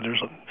homicide,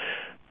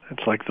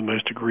 it's like the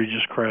most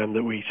egregious crime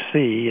that we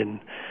see, and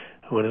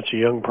when it's a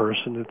young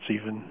person, it's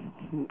even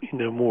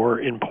more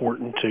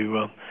important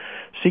to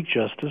seek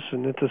justice.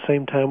 And at the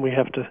same time, we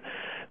have to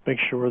make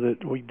sure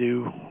that we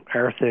do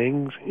our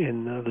things,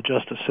 and the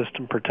justice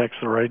system protects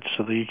the rights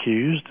of the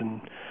accused, and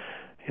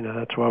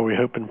that's why we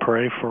hope and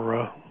pray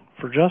for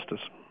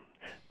justice.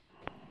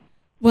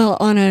 Well,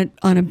 on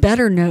a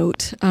better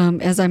note,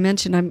 as I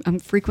mentioned, I'm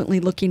frequently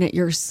looking at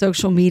your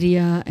social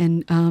media,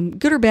 and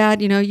good or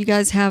bad, you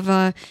guys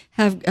have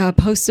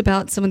posts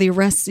about some of the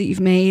arrests that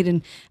you've made,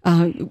 and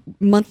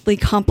monthly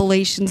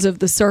compilations of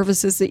the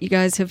services that you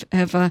guys have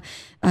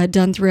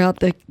done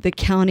throughout the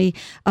county.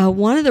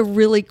 One of the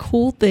really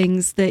cool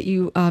things that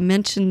you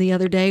mentioned the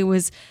other day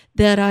was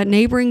that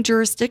neighboring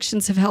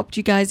jurisdictions have helped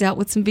you guys out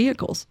with some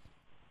vehicles.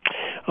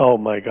 Oh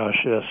my gosh,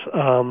 yes.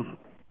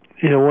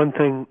 One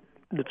thing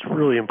that's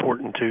really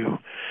important to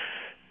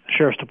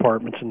sheriff's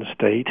departments in the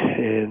state,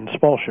 and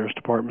small sheriff's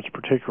departments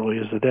particularly,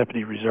 is the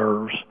deputy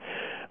reserves.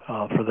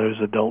 For those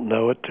that don't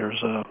know it,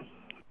 there's a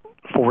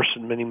force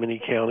in many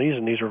counties,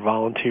 and these are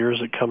volunteers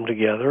that come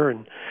together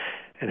and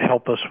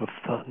help us with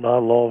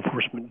non-law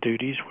enforcement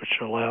duties, which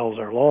allows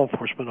our law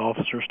enforcement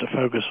officers to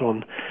focus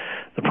on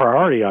the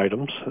priority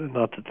items.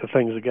 Not that the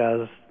things the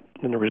guys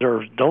in the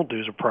reserves don't do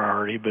is a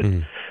priority, but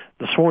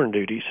the sworn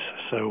duties.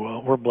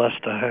 So we're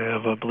blessed to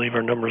have, I believe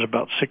our number is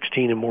about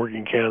 16 in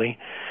Morgan County.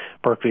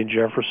 Berkeley and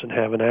Jefferson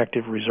have an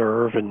active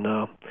reserve, and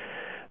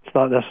it's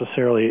not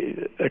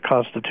necessarily a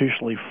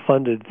constitutionally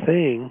funded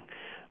thing,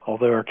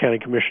 although our county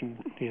commission,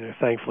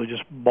 thankfully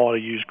just bought a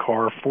used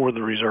car for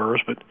the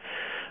reserves. But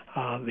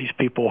these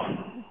people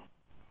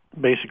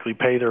basically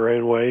pay their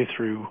own way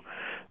through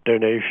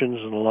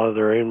donations and a lot of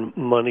their own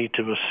money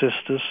to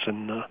assist us.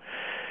 And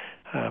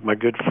my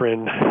good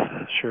friend,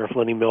 Sheriff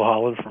Lenny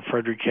Milholland from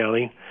Frederick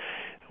County,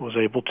 was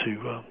able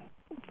to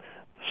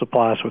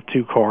supply us with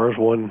 2 cars,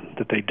 one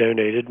that they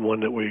donated, one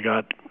that we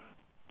got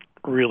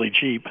really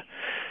cheap.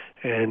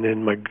 And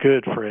then my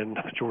good friend,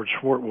 George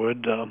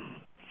Swartwood,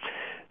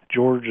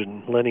 George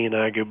and Lenny and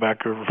I go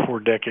back over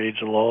 4 decades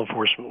in law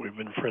enforcement. We've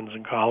been friends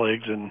and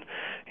colleagues, and,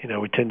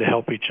 we tend to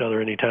help each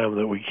other anytime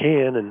that we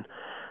can. And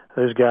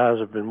those guys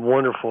have been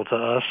wonderful to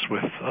us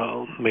with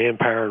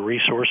manpower and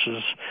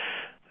resources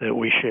that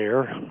we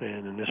share.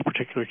 And in this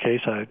particular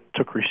case, I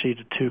took receipt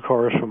of 2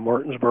 cars from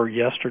Martinsburg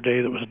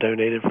yesterday that was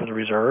donated for the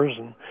reserves,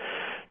 and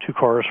 2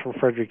 cars from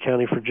Frederick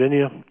County,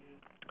 Virginia,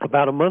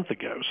 about a month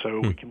ago. So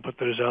we can put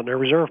those out in our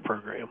reserve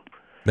program.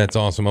 That's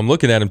awesome. I'm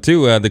looking at them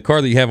too. The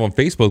car that you have on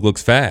Facebook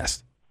looks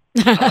fast.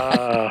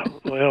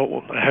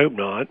 Well, I hope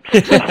not.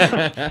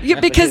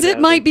 Because it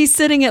might be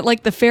sitting at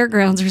like the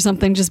fairgrounds or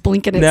something, just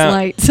blinking its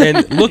lights.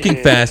 And looking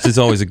fast is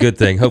always a good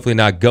thing. Hopefully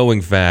not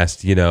going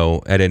fast,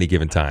 at any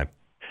given time.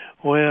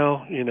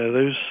 Well,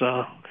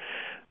 those,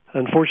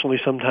 unfortunately,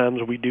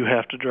 sometimes we do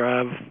have to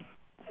drive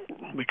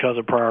because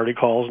of priority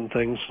calls and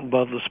things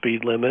above the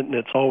speed limit, and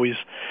it's always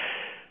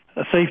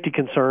a safety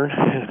concern,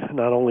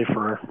 not only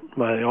for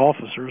my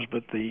officers,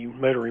 but the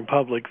motoring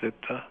public, that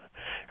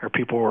our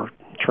people are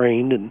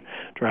trained and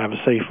drive as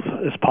safe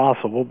as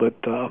possible. But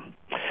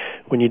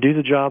when you do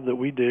the job that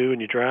we do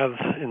and you drive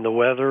in the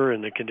weather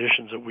and the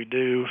conditions that we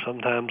do,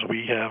 sometimes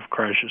we have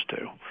crashes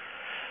too.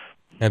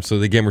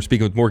 Absolutely. Again, we're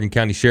speaking with Morgan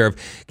County Sheriff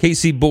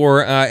KC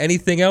Boher.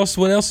 Anything else?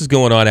 What else is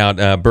going on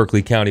out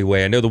Berkeley County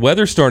way? I know the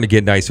weather's starting to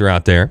get nicer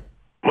out there.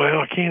 Well,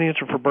 I can't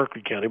answer for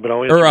Berkeley County, but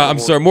I'll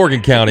answer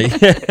Morgan County.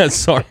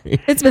 Sorry.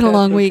 It's been a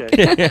long week.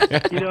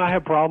 I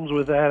have problems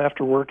with that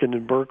after working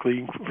in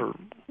Berkeley for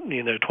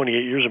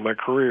 28 years of my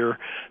career.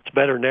 It's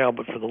better now,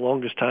 but for the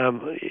longest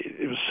time,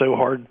 it was so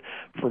hard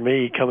for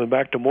me coming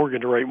back to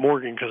Morgan to write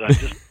Morgan because I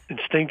just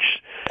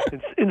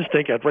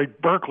instinct I'd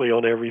write Berkeley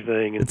on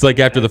everything. And it's like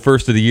after the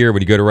first of the year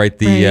when you go to write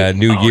the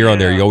new year on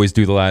there, you always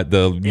do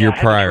the year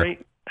prior.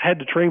 I had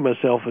to train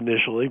myself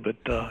initially, but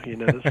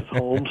this is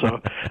home,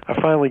 so I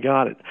finally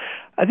got it.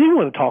 I do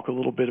want to talk a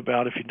little bit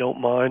about, if you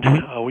don't mind,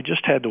 we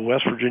just had the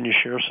West Virginia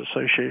Sheriff's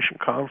Association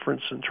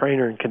Conference and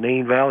Trainer in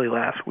Canaan Valley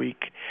last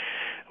week.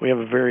 We have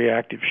a very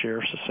active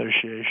Sheriff's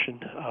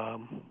Association.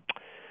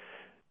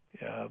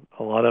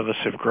 A lot of us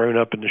have grown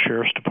up in the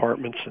Sheriff's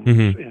departments, and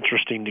it's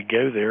interesting to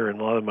go there. And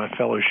a lot of my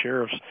fellow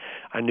sheriffs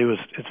I knew as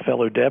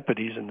fellow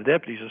deputies in the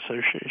Deputies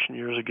Association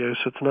years ago.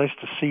 So it's nice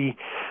to see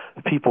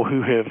the people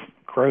who have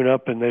grown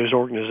up in those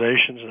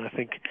organizations, and I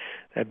think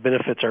that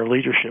benefits our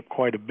leadership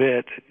quite a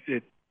bit.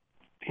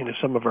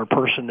 Some of our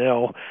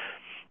personnel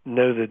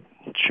know that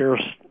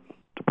Sheriff's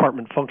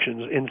Department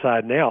functions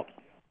inside and out.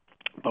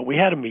 But we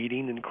had a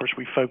meeting, and of course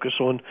we focus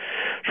on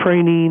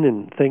training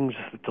and things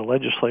that the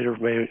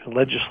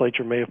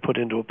legislature may have put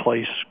into a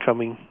place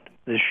coming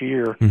this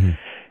year.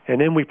 And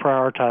then we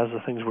prioritize the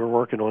things we're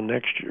working on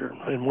next year.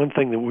 And one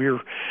thing that we're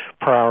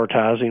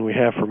prioritizing, we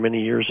have for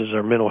many years, is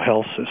our mental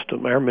health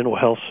system. Our mental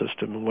health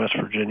system in West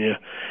Virginia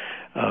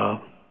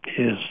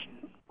is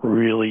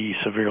really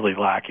severely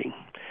lacking.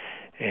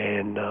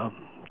 And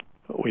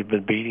we've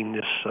been beating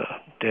this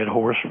dead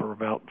horse for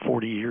about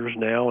 40 years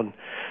now, and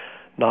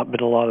not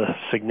been a lot of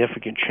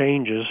significant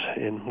changes.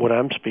 And what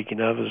I'm speaking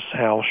of is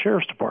how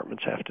sheriff's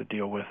departments have to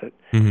deal with it.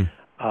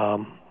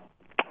 A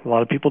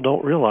lot of people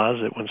don't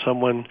realize that when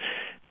someone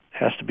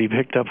has to be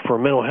picked up for a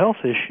mental health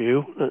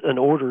issue, an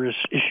order is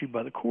issued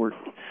by the court,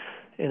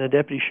 and a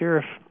deputy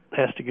sheriff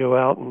has to go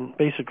out and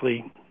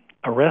basically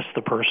arrest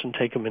the person,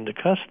 take them into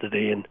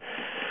custody. And,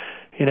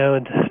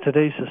 in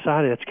today's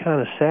society, it's kind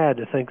of sad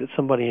to think that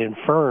somebody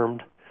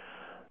infirmed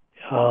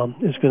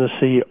is going to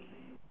see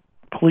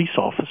police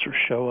officers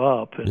show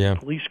up in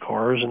police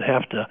cars and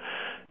have to,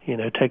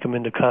 take them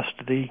into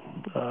custody.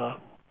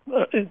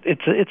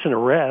 It's an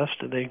arrest.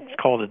 They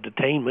call it a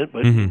detainment,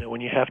 but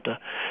when you have to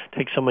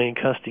take somebody in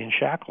custody and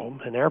shackle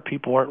them, and our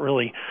people aren't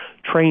really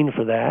trained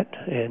for that.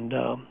 And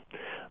a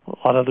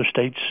lot of other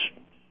states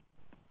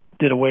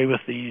did away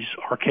with these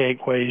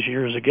archaic ways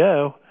years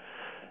ago.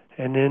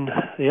 And then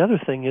the other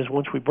thing is,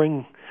 once we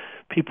bring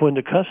people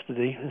into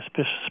custody,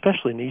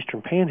 especially in the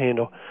Eastern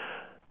Panhandle,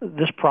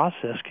 this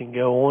process can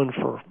go on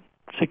for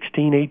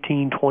 16,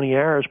 18, 20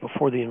 hours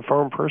before the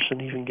infirm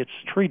person even gets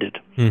treated.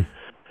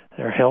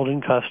 They're held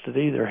in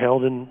custody. They're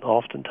held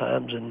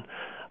oftentimes in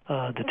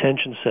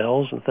detention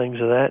cells and things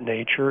of that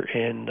nature.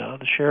 And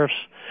the sheriffs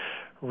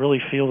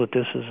really feel that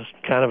this is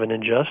kind of an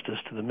injustice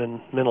to the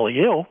mentally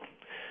ill.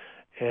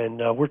 And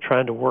we're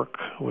trying to work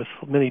with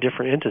many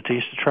different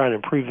entities to try and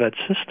improve that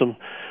system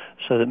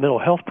so that mental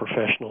health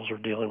professionals are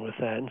dealing with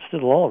that instead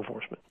of law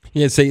enforcement.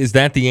 Yeah, say, is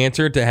that the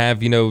answer, to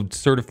have,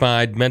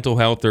 certified mental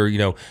health or,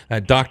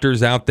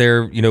 doctors out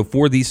there,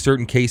 for these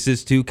certain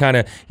cases to kind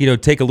of,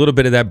 take a little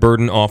bit of that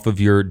burden off of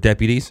your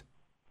deputies?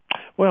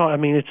 Well, I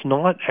mean, it's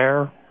not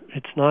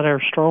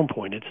our strong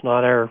point. It's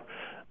not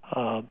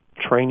our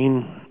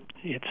training.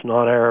 It's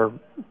not our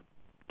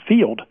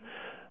field.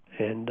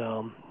 And,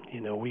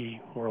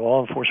 we're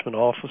law enforcement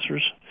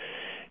officers,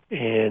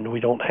 and we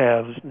don't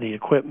have the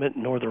equipment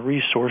nor the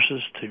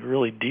resources to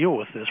really deal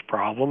with this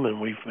problem. And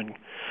we've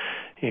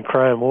been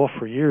crying wolf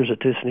for years that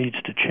this needs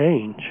to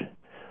change.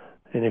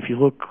 And if you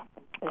look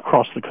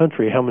across the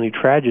country, how many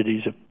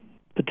tragedies have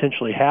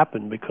potentially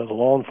happened because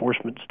law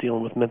enforcement is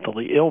dealing with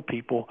mentally ill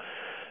people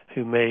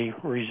who may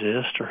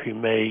resist or who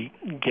may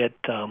get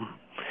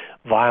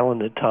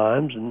violent at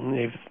times,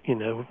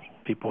 and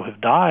people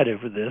have died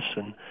over this.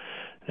 And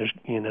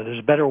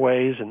there's better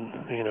ways, and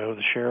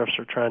the sheriffs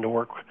are trying to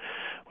work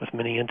with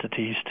many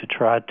entities to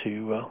try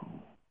to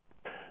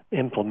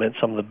implement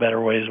some of the better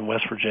ways in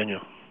West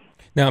Virginia.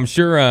 Now, I'm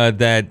sure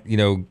that,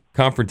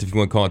 conference, if you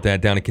want to call it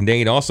that, down in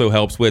Canaan also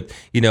helps with,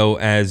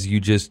 as you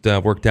just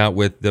worked out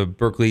with the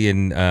Berkeley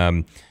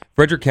and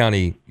Frederick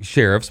County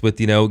sheriffs with,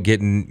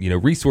 getting,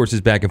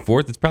 resources back and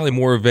forth. It's probably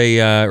more of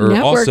a,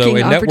 also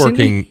a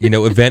networking,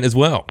 event as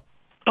well.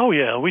 Oh,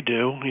 yeah, we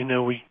do.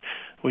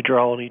 We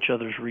draw on each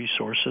other's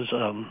resources.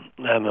 I'm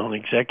on the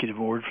executive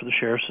board for the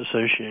Sheriff's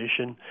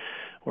Association.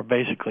 We're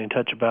basically in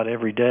touch about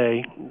every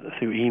day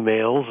through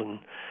emails, and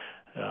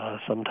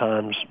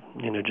sometimes,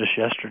 just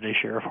yesterday,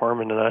 Sheriff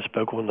Harmon and I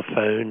spoke on the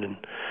phone,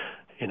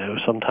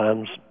 and,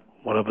 sometimes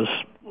one of us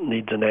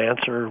needs an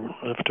answer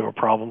to a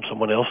problem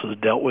someone else has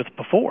dealt with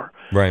before.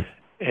 Right.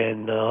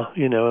 And,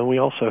 and we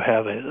also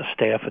have a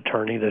staff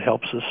attorney that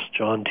helps us,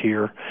 John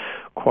Tier,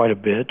 quite a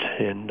bit,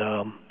 and,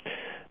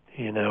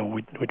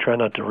 we try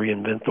not to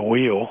reinvent the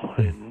wheel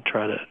and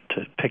try to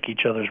pick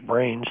each other's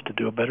brains to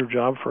do a better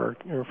job for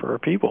our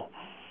people.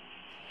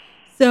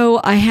 So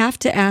I have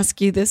to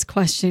ask you this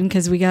question,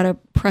 because we got a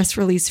press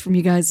release from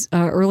you guys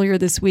earlier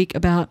this week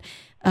about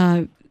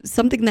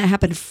something that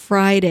happened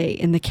Friday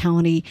in the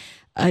county.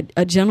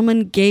 A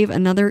gentleman gave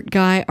another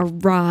guy a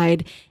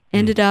ride,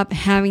 ended up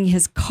having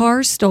his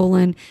car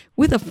stolen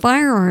with a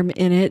firearm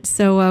in it.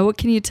 So what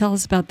can you tell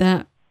us about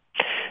that?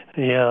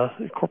 Yeah,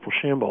 Corporal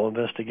Shambaugh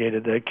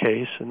investigated that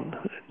case, and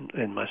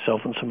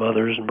myself and some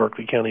others in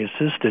Berkeley County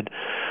assisted.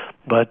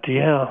 But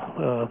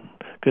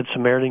Good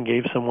Samaritan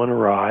gave someone a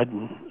ride,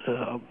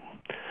 and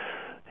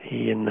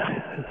he and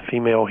the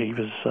female he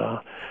was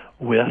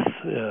with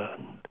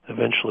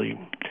eventually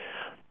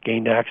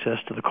gained access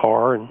to the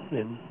car, and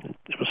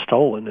it was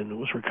stolen, and it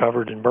was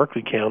recovered in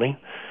Berkeley County.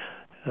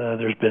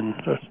 There's been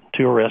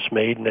 2 arrests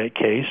made in that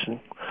case, and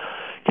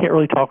can't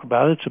really talk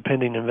about it. It's a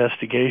pending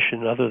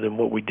investigation other than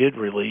what we did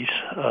release.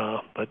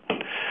 But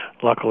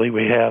luckily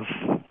we have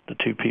the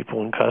 2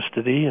 people in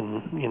custody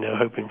and,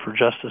 hoping for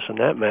justice in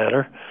that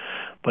matter.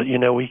 But,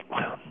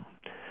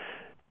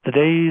 the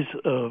days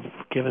of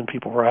giving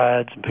people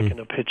rides and picking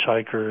up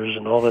hitchhikers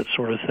and all that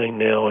sort of thing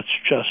now, it's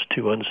just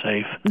too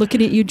unsafe.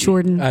 Looking at you,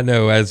 Jordan. I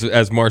know, as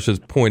Marsha's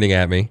pointing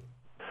at me.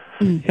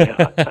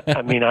 Yeah,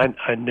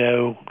 I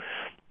know,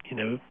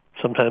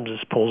 sometimes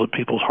this pulls at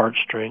people's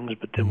heartstrings,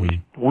 but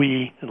then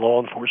we in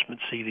law enforcement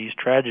see these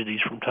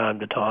tragedies from time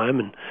to time,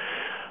 and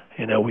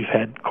we've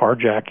had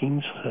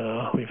carjackings.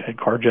 We've had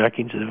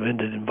carjackings that have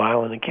ended in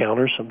violent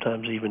encounters,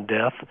 sometimes even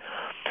death.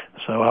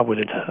 So I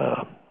would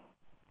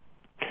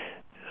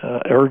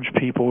urge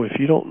people, if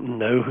you don't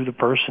know who the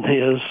person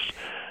is,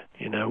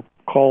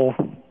 call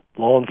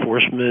law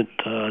enforcement,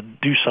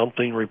 do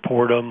something,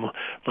 report them,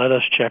 let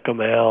us check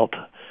them out.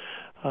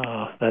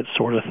 That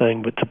sort of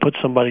thing. But to put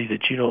somebody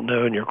that you don't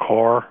know in your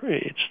car,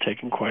 it's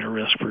taking quite a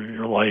risk for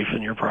your life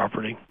and your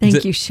property.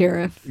 Thank you,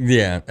 Sheriff.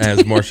 Yeah, as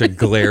Marsha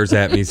glares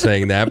at me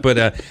saying that.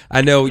 But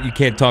I know you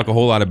can't talk a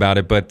whole lot about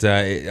it, but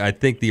I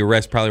think the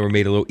arrests probably were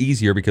made a little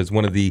easier because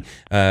one of the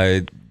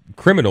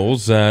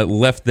criminals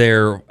left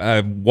their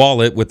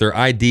wallet with their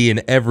ID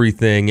and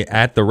everything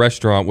at the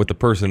restaurant with the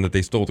person that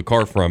they stole the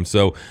car from.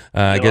 So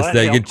I guess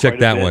they can check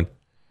that one.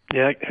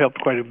 Yeah, it helped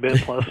quite a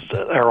bit. Plus,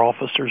 our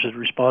officers had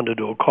responded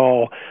to a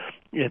call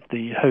at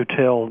the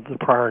hotel the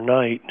prior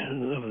night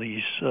of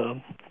these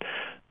 2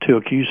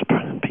 accused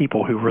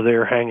people who were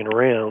there hanging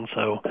around.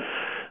 So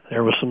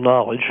there was some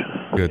knowledge.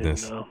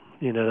 Goodness. And,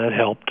 that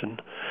helped.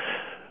 And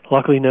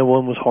luckily, no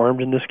one was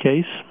harmed in this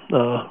case.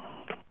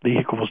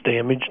 Vehicle was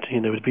damaged.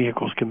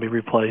 Vehicles can be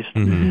replaced.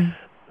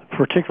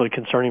 Particularly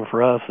concerning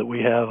for us that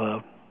we have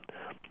a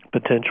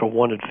potential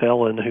wanted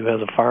felon who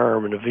has a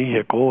firearm in a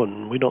vehicle,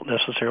 and we don't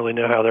necessarily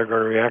know how they're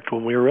going to react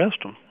when we arrest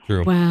them.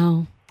 True.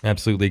 Wow.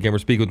 Absolutely. Again, we're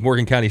speaking with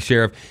Morgan County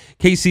Sheriff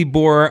KC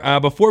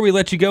Boher. Before we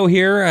let you go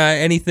here,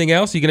 anything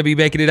else? You going to be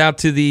making it out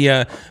to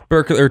the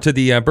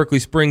Berkeley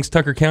Springs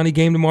Tucker County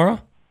game tomorrow?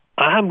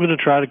 I'm going to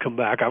try to come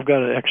back. I've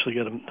got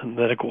a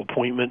medical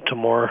appointment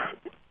tomorrow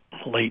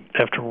late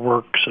after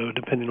work, so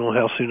depending on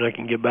how soon I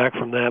can get back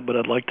from that, but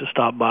I'd like to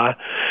stop by.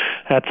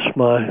 That's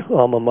my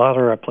alma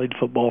mater. I played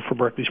football for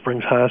Berkeley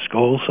Springs High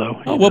School. So.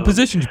 What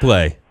position did you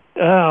play?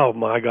 Oh,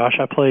 my gosh.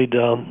 I played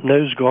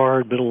nose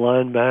guard, middle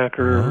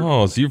linebacker.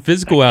 Oh, so you're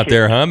physical out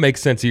there, huh?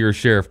 Makes sense you're a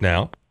sheriff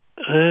now.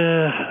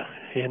 I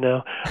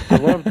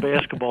loved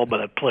basketball, but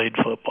I played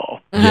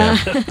football.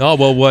 Yeah. Oh,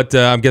 well, what?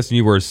 I'm guessing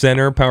you were a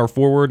center, power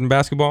forward in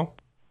basketball?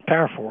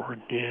 Power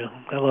forward, yeah.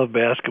 I love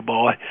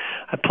basketball.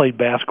 I played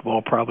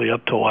basketball probably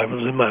up till I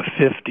was in my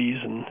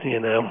 50s, and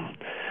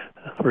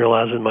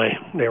realizing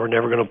they were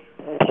never going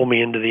to pull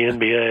me into the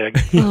NBA.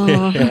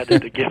 I had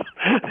to give.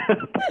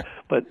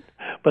 But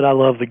I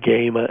love the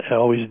game. I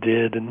always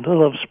did, and I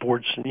love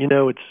sports. And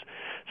it's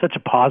such a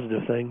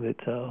positive thing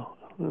that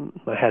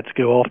my hats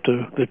go off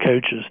to the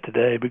coaches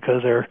today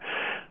because they're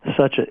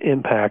such an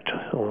impact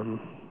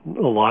on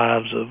the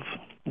lives of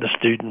the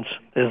students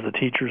as the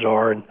teachers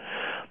are. And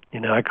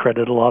I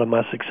credit a lot of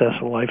my success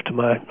in life to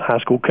my high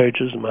school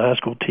coaches and my high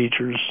school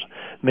teachers,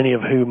 many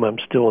of whom I'm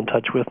still in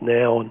touch with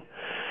now. And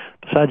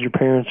besides your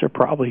parents, they're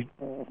probably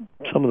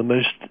some of the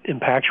most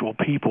impactful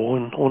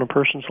people on a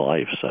person's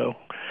life. So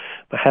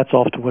my hat's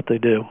off to what they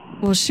do.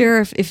 Well,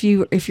 Sheriff, if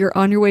you're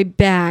on your way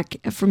back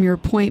from your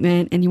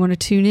appointment and you want to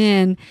tune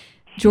in,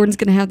 Jordan's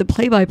going to have the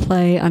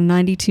play-by-play on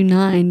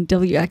 92.9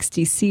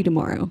 WXTC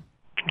tomorrow.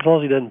 As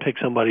long as he doesn't pick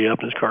somebody up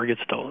and his car gets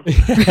stolen.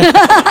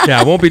 Yeah,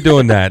 I won't be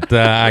doing that.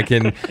 I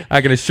can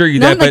assure you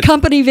not that. In the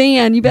company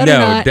van. You better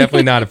not. No,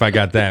 definitely not if I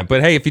got that.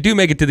 But hey, if you do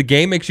make it to the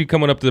game, make sure you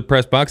come on up to the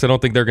press box. I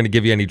don't think they're going to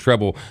give you any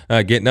trouble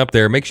getting up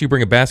there. Make sure you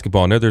bring a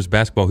basketball. I know there's a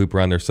basketball hoop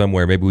around there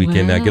somewhere. Maybe we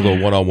can get a little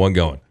one-on-one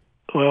going.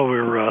 Well,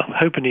 we're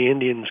hoping the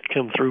Indians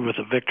come through with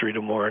a victory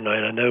tomorrow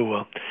night. I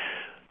know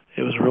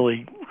it was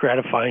really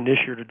gratifying this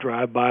year to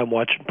drive by and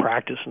watch them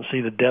practice and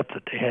see the depth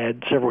that they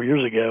had several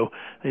years ago.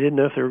 They didn't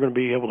know if they were going to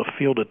be able to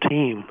field a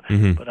team,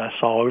 but I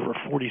saw over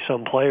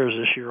 40-some players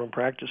this year on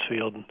practice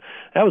field, and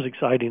that was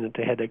exciting that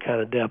they had that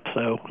kind of depth.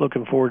 So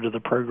looking forward to the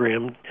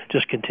program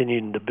just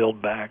continuing to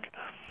build back.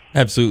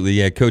 Absolutely,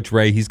 yeah. Coach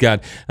Ray, he's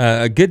got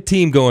a good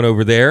team going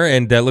over there,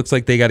 and looks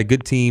like they got a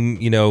good team,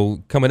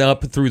 coming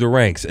up through the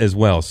ranks as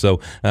well. So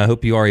I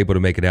hope you are able to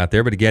make it out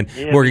there. But again,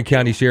 Morgan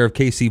County Sheriff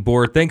KC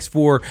Boher, thanks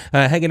for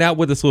hanging out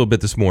with us a little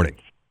bit this morning.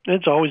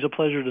 It's always a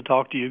pleasure to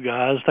talk to you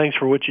guys. Thanks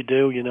for what you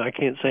do. You know, I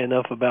can't say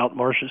enough about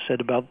Marsha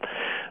said about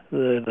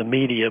the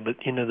media,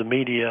 but you know, the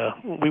media,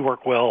 we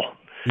work well.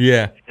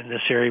 Yeah. In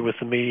this area with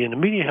the media, and the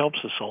media helps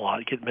us a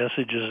lot, get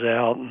messages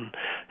out and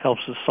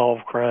helps us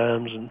solve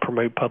crimes and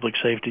promote public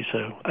safety.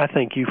 So I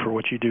thank you for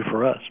what you do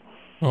for us.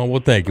 Oh,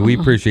 well, thank you. We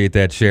appreciate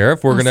that,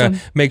 Sheriff. We're going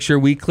to make sure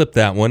we clip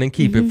that one and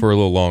keep it for a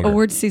little longer.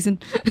 Award season.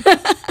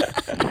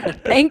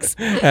 Thanks.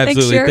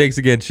 Absolutely. Thanks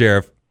again,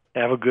 Sheriff.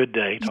 Have a good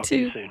day. Talk to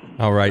you soon.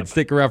 All right.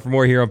 Stick around for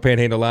more here on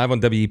Panhandle Live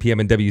on WEPM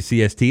and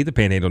WCST, the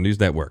Panhandle News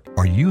Network.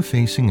 Are you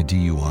facing a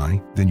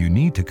DUI? Then you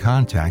need to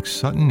contact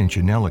Sutton and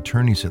Janelle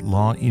Attorneys at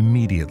Law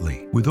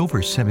immediately. With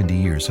over 70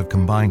 years of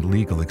combined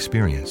legal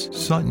experience,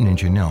 Sutton and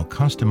Janelle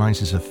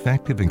customizes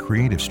effective and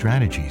creative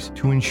strategies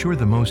to ensure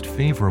the most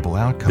favorable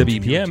outcome to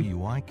your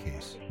DUI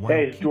case.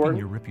 Hey, it's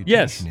Jordan.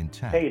 Yes.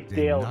 Hey, it's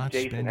Dale.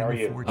 Jason, how are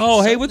you?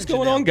 Oh, hey, what's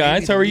going on,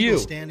 guys? How are you?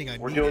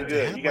 We're doing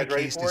good. You guys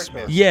ready for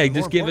it? Yeah,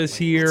 just give us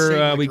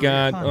here, we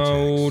got,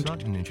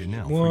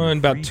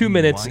 about 2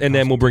 minutes, and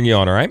then we'll bring you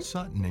on, all right?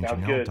 Sounds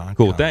good.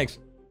 Cool, thanks.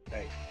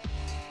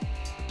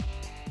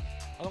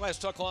 On the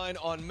last talk line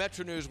on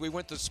Metro News, we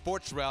went the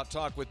sports route,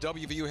 talk with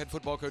WVU head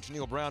football coach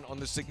Neil Brown on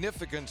the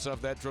significance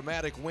of that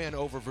dramatic win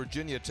over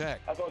Virginia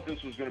Tech. I thought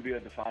this was going to be a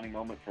defining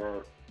moment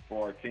for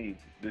our team,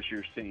 this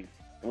year's team.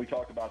 And we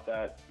talked about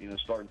that,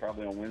 starting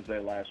probably on Wednesday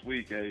last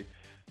week. Hey,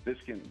 this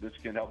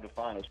can help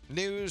define us.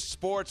 News,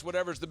 sports,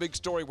 whatever's the big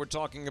story, we're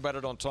talking about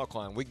it on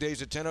Talkline.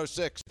 Weekdays at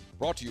 10:06.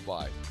 Brought to you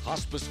by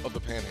Hospice of the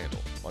Panhandle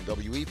on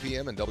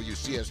WEPM and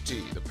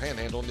WCST, the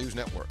Panhandle News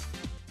Network.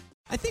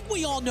 I think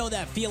we all know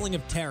that feeling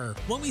of terror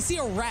when we see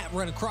a rat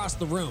run across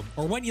the room,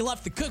 or when you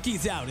left the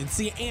cookies out and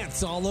see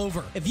ants all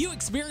over. If you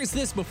experienced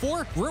this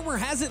before, rumor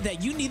has it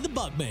that you need the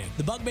Bugman.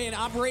 The Bugman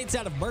operates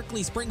out of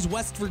Berkeley Springs,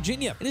 West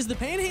Virginia, and is the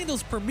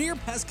Panhandle's premier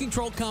pest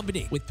control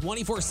company with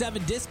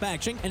 24/7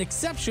 dispatching and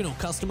exceptional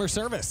customer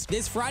service.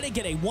 This Friday,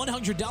 get a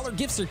 $100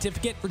 gift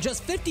certificate for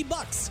just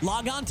 $50.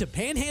 Log on to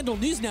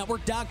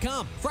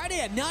panhandlenewsnetwork.com Friday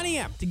at 9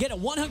 a.m. to get a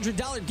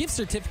 $100 gift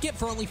certificate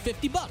for only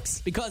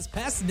 $50, because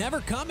pests never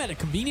come at a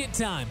convenient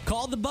time.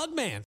 Call the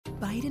Bugman.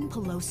 Biden,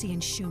 Pelosi,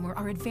 and Schumer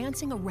are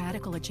advancing a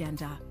radical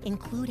agenda,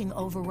 including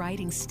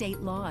overriding state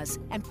laws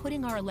and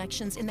putting our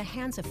elections in the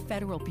hands of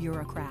federal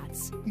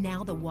bureaucrats.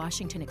 Now the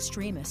Washington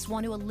extremists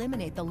want to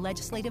eliminate the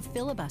legislative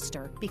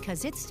filibuster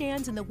because it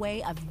stands in the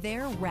way of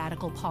their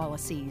radical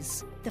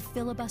policies. The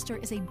filibuster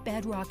is a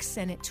bedrock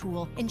Senate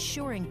tool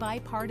ensuring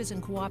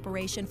bipartisan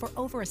cooperation for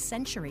over a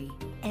century.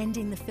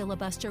 Ending the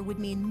filibuster would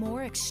mean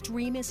more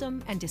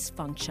extremism and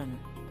dysfunction.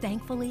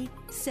 Thankfully,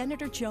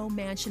 Senator Joe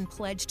Manchin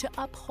pledged to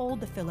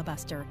uphold the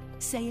filibuster,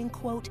 saying,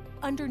 quote,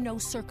 under no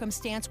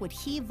circumstance would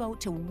he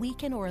vote to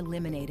weaken or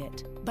eliminate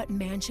it. But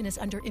Manchin is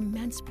under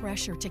immense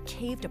pressure to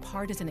cave to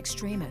partisan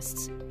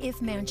extremists. If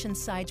Manchin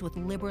sides with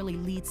liberal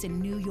elites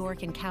in New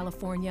York and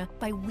California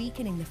by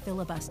weakening the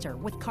filibuster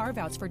with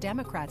carve-outs for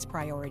Democrats'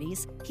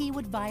 priorities, he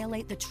would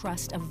violate the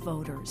trust of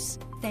voters.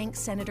 Thank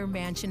Senator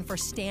Manchin for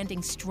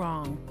standing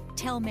strong.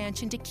 Tell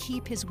Manchin to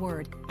keep his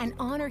word and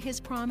honor his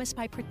promise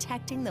by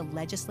protecting the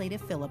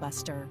legislative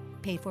filibuster.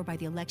 Paid for by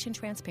the Election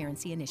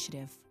Transparency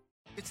Initiative.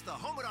 It's the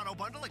Home and Auto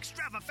Bundle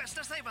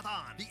Extravafesta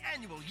Save-a-thon, the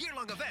annual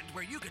year-long event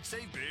where you could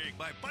save big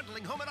by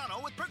bundling Home and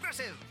Auto with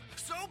Progressive.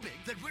 So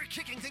big that we're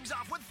kicking things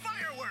off with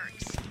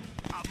fireworks,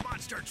 a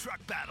monster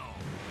truck battle,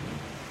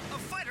 a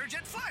fighter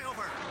jet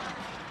flyover,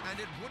 and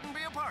it wouldn't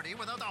be a party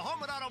without the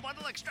Home and Auto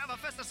Bundle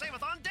Extravafesta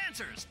Save-a-thon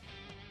dancers.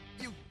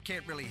 You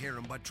can't really hear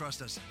them, but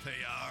trust us, they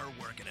are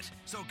working it.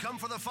 So come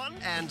for the fun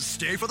and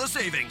stay for the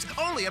savings.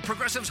 Only at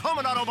Progressive's Home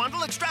and Auto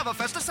Bundle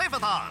Extravafesta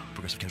Save-a-thon.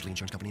 Progressive Casualty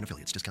Insurance Company and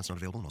Affiliates. Discounts not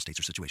available in all states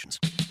or situations.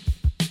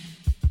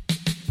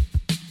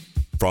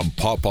 From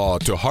Pawpaw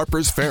to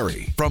Harper's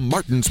Ferry, from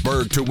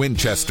Martinsburg to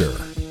Winchester,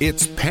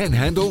 it's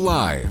Panhandle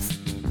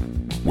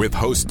Live. With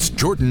hosts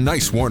Jordan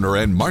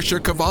Nicewarner and Marsha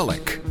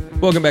Chwalik.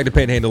 Welcome back to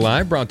Panhandle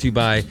Live, brought to you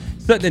by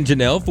Sutton and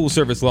Janelle,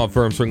 full-service law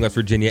firms from West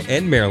Virginia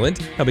and Maryland,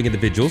 helping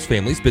individuals,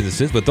 families,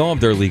 businesses with all of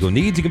their legal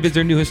needs. You can visit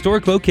their new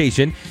historic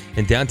location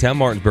in downtown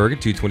Martinsburg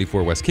at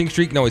 224 West King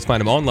Street. You can always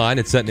find them online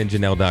at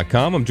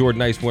suttonandjanelle.com. I'm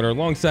Jordan Nicewarner.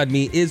 Alongside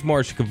me is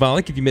Marsha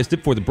Chwalik. If you missed it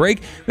before the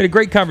break, we had a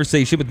great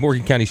conversation with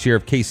Morgan County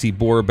Sheriff KC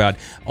Boher about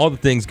all the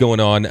things going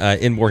on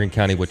in Morgan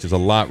County, which is a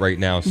lot right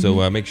now.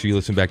 So make sure you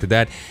listen back to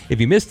that if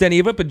you missed any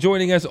of it. But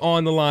joining us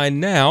on the line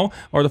now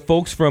are the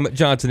folks from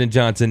Johnson &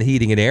 Johnson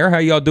Heating and Air. How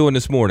y'all doing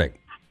this morning?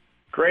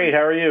 Great. How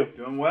are you?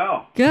 Doing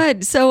well.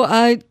 Good. So,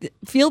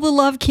 Feel the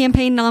Love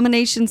campaign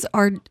nominations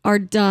are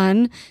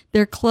done.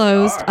 They're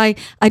closed. I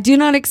do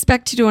not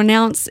expect you to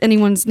announce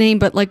anyone's name,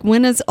 but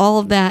when is all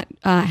of that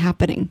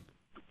happening?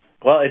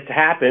 Well, it's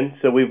happened.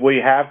 So we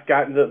have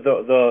gotten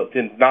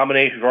the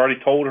nomination. We've already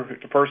told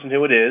the person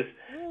who it is.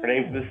 Her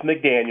name's Miss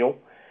McDaniel,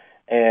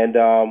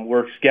 and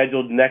we're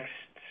scheduled next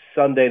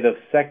Sunday, the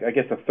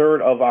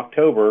 3rd of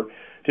October,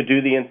 to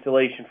do the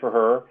installation for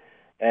her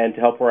and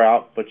to help her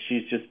out. But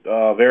she's just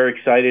very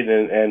excited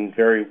and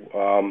very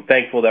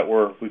thankful that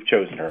we've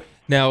chosen her.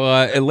 Now,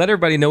 let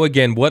everybody know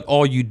again what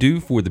all you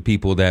do for the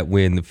people that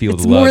win the Field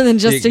of Love. It's more than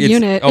just a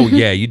unit. Oh,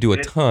 yeah, you do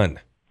a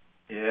ton.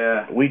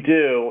 We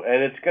do,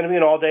 and it's going to be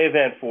an all-day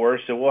event for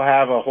us, so we'll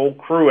have a whole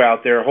crew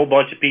out there, a whole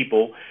bunch of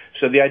people.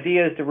 So the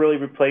idea is to really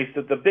replace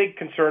the big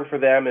concern for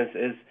them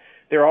is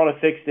they're on a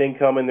fixed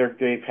income and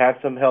they've had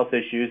some health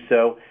issues,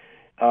 so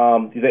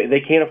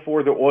they can't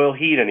afford the oil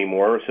heat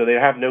anymore, so they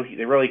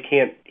really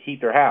can't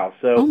heat their house.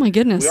 So oh my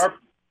goodness.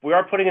 We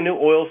are putting a new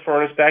oil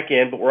furnace back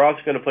in, but we're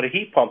also going to put a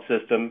heat pump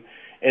system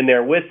in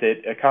there with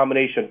it, a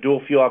combination of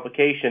dual fuel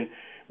application,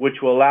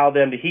 which will allow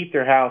them to heat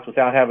their house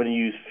without having to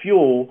use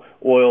fuel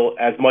oil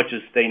as much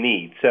as they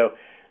need. So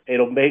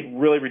it'll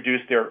really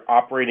reduce their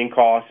operating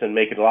costs and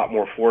make it a lot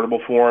more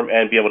affordable for them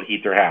and be able to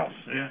heat their house.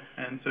 Yeah,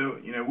 and so,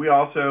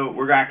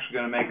 we're actually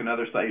going to make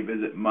another site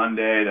visit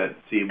Monday to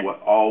see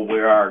what all we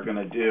are going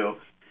to do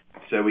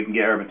so we can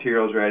get our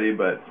materials ready.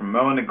 But from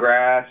mowing the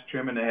grass,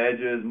 trimming the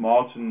hedges,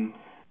 mulching,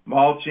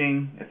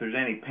 if there's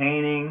any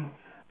painting,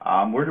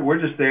 we're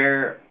just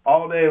there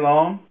all day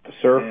long.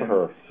 Serve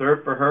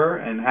for her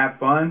and have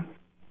fun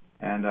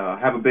and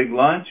have a big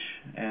lunch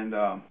and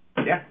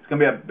it's gonna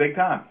be a big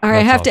time. All right,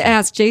 I have to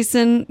ask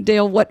Jason,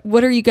 Dale,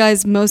 what are you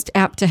guys most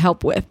apt to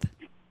help with?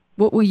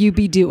 What will you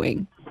be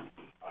doing?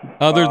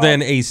 Other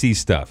than AC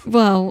stuff.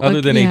 Well,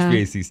 other than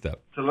HVAC stuff.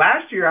 So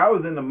last year I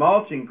was in the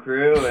mulching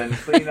crew and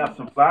cleaning up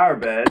some flower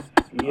beds.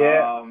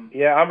 Yeah,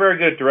 I'm very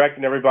good at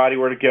directing everybody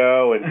where to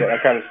go and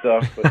that kind of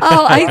stuff. But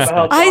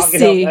I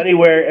see.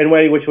 Anywhere and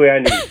any which way I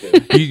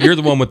need to. You're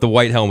the one with the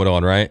white helmet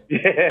on, right?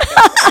 Yeah.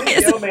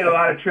 Dale made a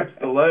lot of trips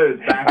to Lowe's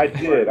back. I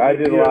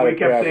did a lot of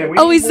crap.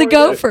 He's the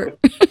gopher.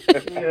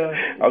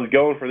 I was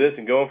going for this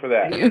and going for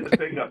that. The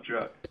pickup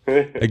truck.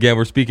 Again,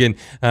 we're speaking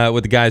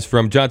with the guys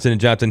from Johnson &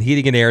 Johnson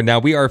Heating and Air. Now,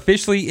 we are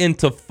officially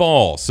into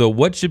fall. So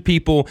what should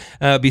people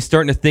be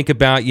starting to think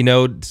about,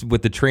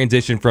 with the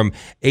transition from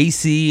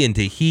AC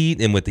into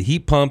heat and with the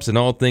heat pumps and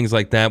all things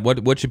like that?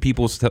 What should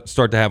people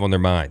start to have on their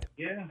mind?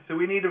 Yeah, so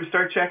we need to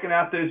start checking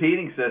out those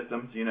heating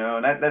systems,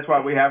 and that's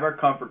why we have our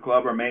Comfort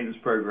Club, our maintenance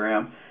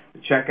program, to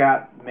check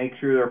out, make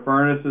sure their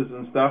furnaces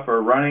and stuff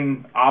are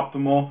running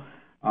optimal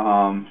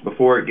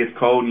before it gets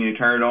cold and you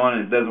turn it on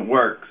and it doesn't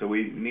work. So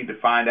we need to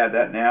find out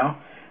that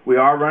now. We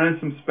are running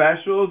some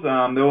specials.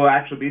 There will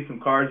actually be some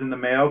cards in the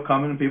mail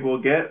coming people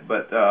will get,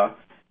 but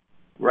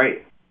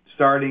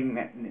starting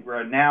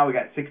right now, we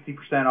got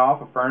 60%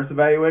 off a furnace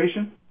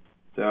evaluation.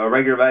 So a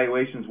regular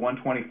evaluation is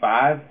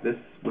 $125.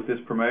 With this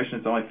promotion,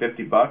 it's only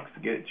 $50 to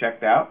get it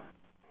checked out.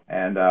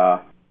 And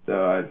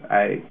so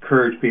I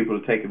encourage people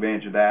to take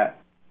advantage of that.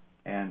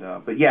 And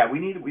but yeah, we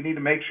need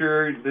to make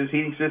sure those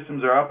heating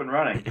systems are up and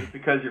running. Just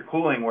because your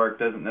cooling work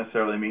doesn't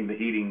necessarily mean the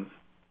heating's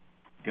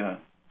gonna,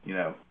 be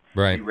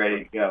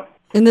ready to go.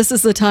 And this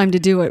is the time to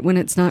do it when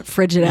it's not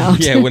frigid out.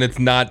 Yeah, when it's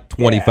not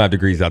 25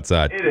 degrees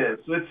outside. It is.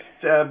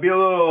 Let's be a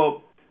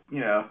little,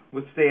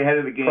 let's stay ahead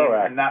of the game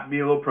and not be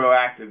a little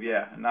proactive,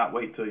 and not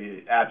wait till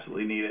you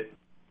absolutely need it.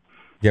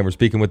 Again, we're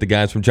speaking with the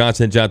guys from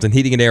Johnson & Johnson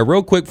Heating and Air.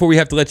 Real quick before we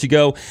have to let you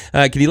go,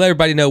 can you let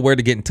everybody know where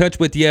to get in touch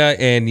with you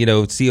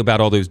and, see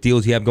about all those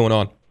deals you have going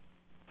on?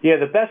 Yeah,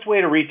 the best way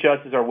to reach us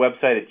is our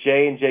website at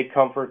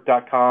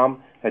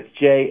jandjcomfort.com. That's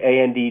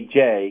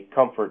JANDJ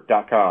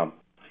comfort.com.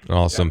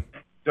 Awesome.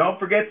 Don't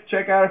forget to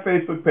check out our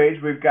Facebook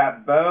page. We've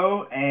got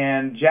Bo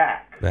and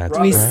Jack.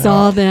 We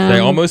saw them. They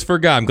almost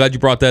forgot. I'm glad you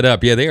brought that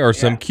up. Yeah, they are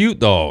some cute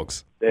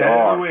dogs. They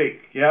are. Every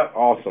week. Yep.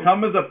 Awesome.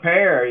 Come as a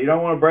pair. You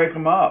don't want to break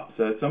them up.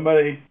 So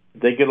somebody...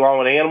 They get along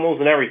with animals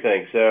and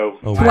everything, so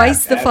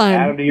twice the fun.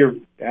 Add them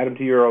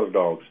to your other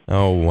dogs.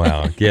 Oh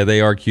wow, yeah, they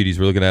are cuties.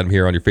 We're looking at them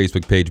here on your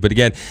Facebook page. But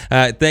again,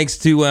 thanks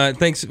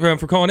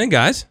for calling in,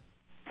 guys.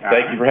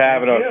 Thank you for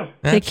having us.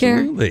 Take care.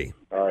 Absolutely.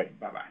 All right,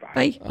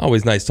 bye.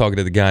 Always nice talking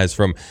to the guys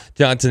from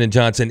Johnson &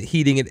 Johnson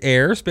Heating and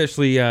Air,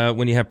 especially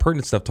when you have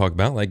pertinent stuff to talk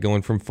about, like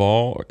going from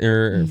fall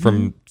or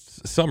from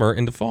summer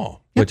into fall.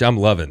 Yep. Which I'm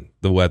loving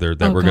the weather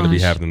that we're going to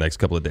be having the next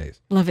couple of days.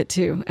 Love it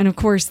too. And of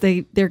course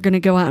they're going to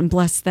go out and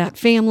bless that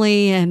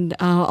family and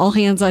all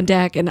hands on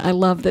deck. And I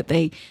love that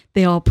they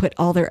all put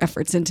all their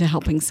efforts into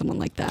helping someone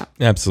like that.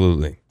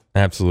 Absolutely.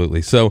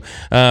 So,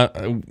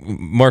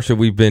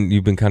 Marsha,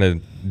 you've been kind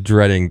of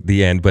dreading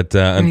the end, but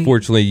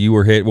unfortunately you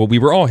were hit. Well, we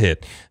were all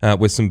hit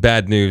with some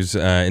bad news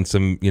and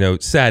some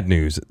sad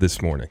news this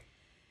morning.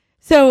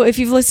 So if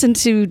you've listened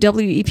to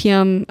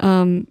WEPM,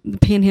 the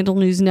Panhandle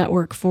News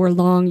Network for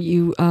long,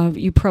 you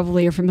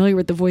probably are familiar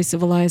with the voice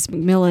of Elias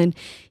McMillan.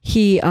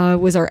 He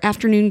was our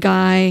afternoon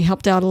guy,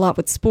 helped out a lot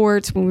with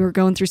sports when we were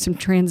going through some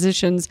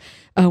transitions.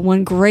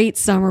 One great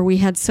summer, we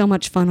had so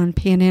much fun on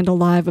Panhandle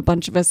Live, a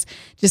bunch of us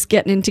just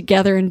getting in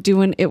together and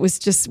doing, it was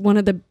just one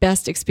of the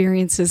best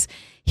experiences.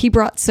 He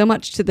brought so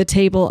much to the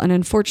table, and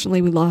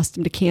unfortunately we lost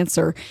him to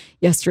cancer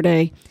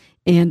yesterday.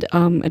 And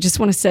I just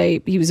want to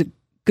say he was a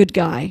good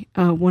guy,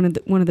 one of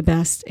the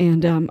best,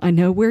 and I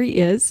know where he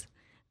is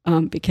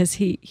because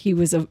he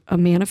was a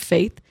man of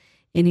faith,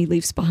 and he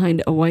leaves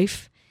behind a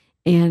wife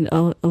and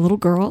a little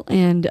girl,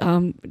 and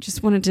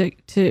just wanted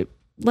to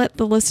let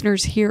the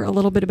listeners hear a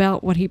little bit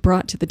about what he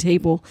brought to the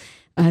table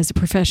as a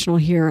professional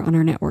here on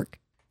our network.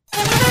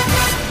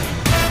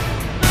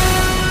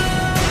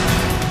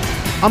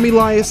 I'm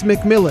Elias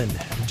McMillan.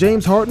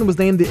 James Harden was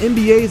named the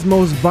NBA's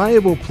most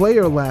valuable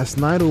player last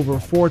night over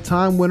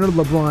four-time winner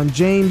LeBron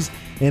James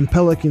and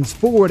Pelicans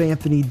forward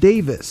Anthony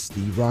Davis.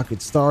 The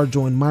Rockets star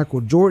joined Michael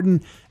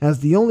Jordan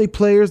as the only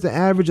players to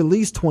average at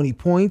least 20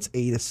 points,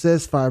 8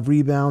 assists, 5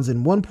 rebounds,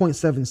 and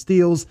 1.7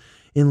 steals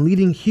in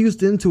leading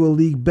Houston to a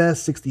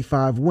league-best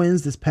 65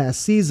 wins this past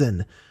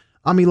season.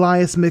 I'm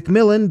Elias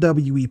McMillan,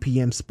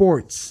 WEPM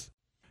Sports.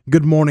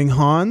 Good morning,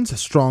 Hans.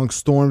 Strong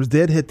storms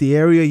did hit the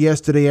area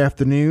yesterday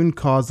afternoon,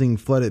 causing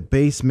flooded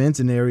basements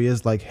in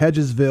areas like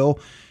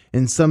Hedgesville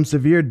and some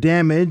severe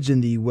damage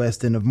in the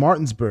west end of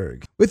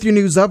Martinsburg. With your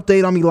news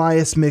update, I'm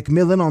Elias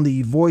McMillan on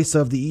the voice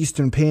of the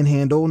Eastern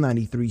Panhandle,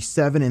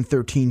 93.7 and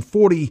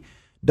 1340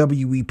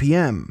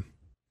 WEPM.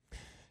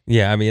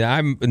 Yeah, I mean,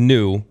 I'm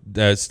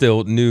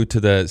still new to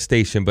the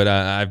station, but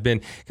I've been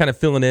kind of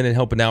filling in and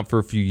helping out for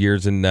a few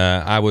years, and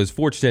I was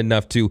fortunate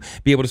enough to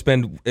be able to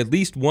spend at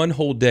least one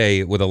whole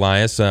day with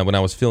Elias when I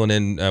was filling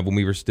in when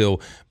we were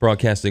still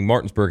broadcasting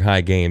Martinsburg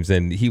High games,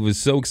 and he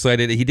was so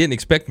excited. He didn't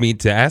expect me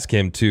to ask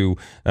him to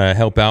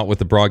help out with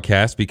the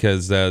broadcast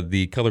because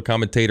the color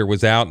commentator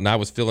was out, and I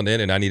was filling in,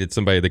 and I needed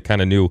somebody that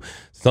kind of knew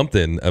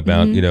something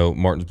about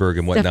Martinsburg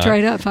and whatnot. Stepped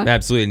right up, huh?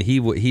 Absolutely,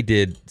 and he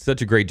did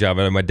such a great job.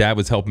 And my dad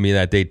was helping me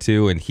that day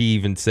too, and he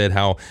even said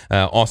how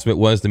awesome it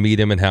was to meet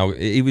him and how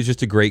he was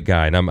just a great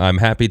guy, and I'm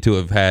happy to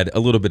have had a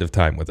little bit of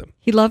time with him.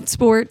 He loved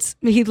sports.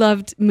 He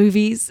loved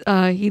movies.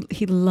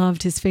 He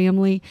loved his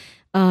family,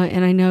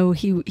 and I know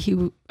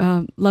he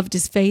loved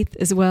his faith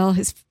as well.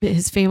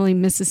 His family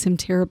misses him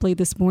terribly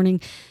this morning.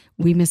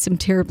 We miss him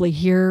terribly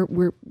here.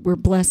 We're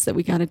blessed that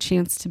we got a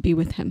chance to be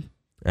with him.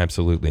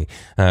 Absolutely.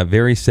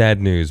 Very sad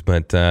news,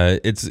 but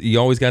you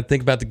always got to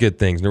think about the good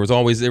things. And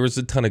there was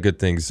a ton of good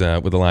things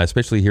with Elias,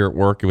 especially here at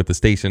work with the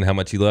station, how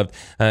much he loved,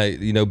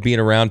 being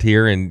around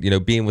here and,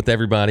 being with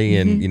everybody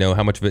and,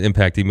 how much of an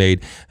impact he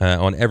made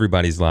on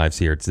everybody's lives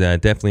here. It's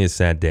definitely a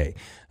sad day.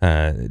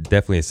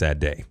 Definitely a sad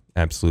day.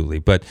 Absolutely.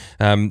 But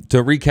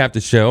to recap the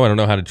show, I don't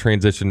know how to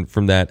transition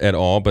from that at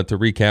all, but to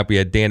recap, we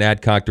had Dan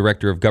Adcock,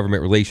 Director of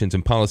Government Relations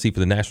and Policy for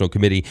the National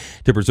Committee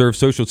to Preserve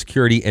Social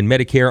Security and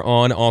Medicare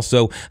on.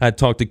 Also,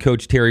 talked to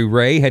Coach Terry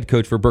Ray, head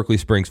coach for Berkeley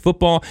Springs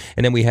football.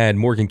 And then we had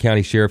Morgan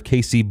County Sheriff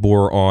KC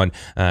Boher on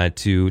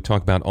to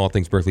talk about all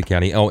things Berkeley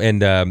County. Oh,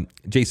 and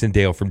Jason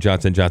Dale from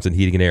Johnson & Johnson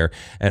Heating and Air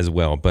as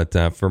well. But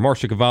for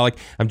Marsha, Chwalik,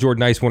 I'm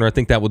Jordan Nicewarner. I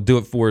think that will do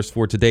it for us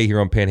for today here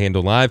on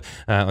Panhandle Live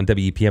on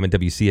WEPM and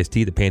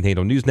WCST, the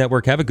Panhandle News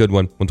Network. Have a good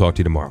one. We'll talk to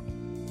you tomorrow.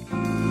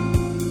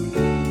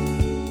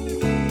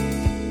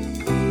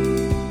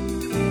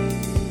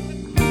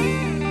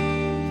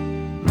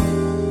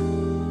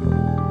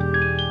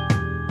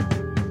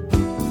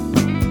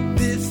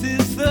 This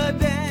is the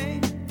day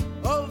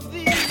of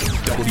the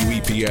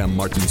WEPM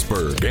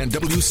Martinsburg and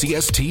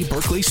WCST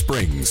Berkeley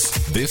Springs.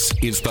 This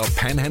is the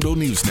Panhandle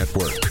News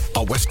Network,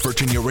 a West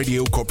Virginia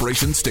Radio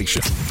Corporation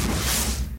station.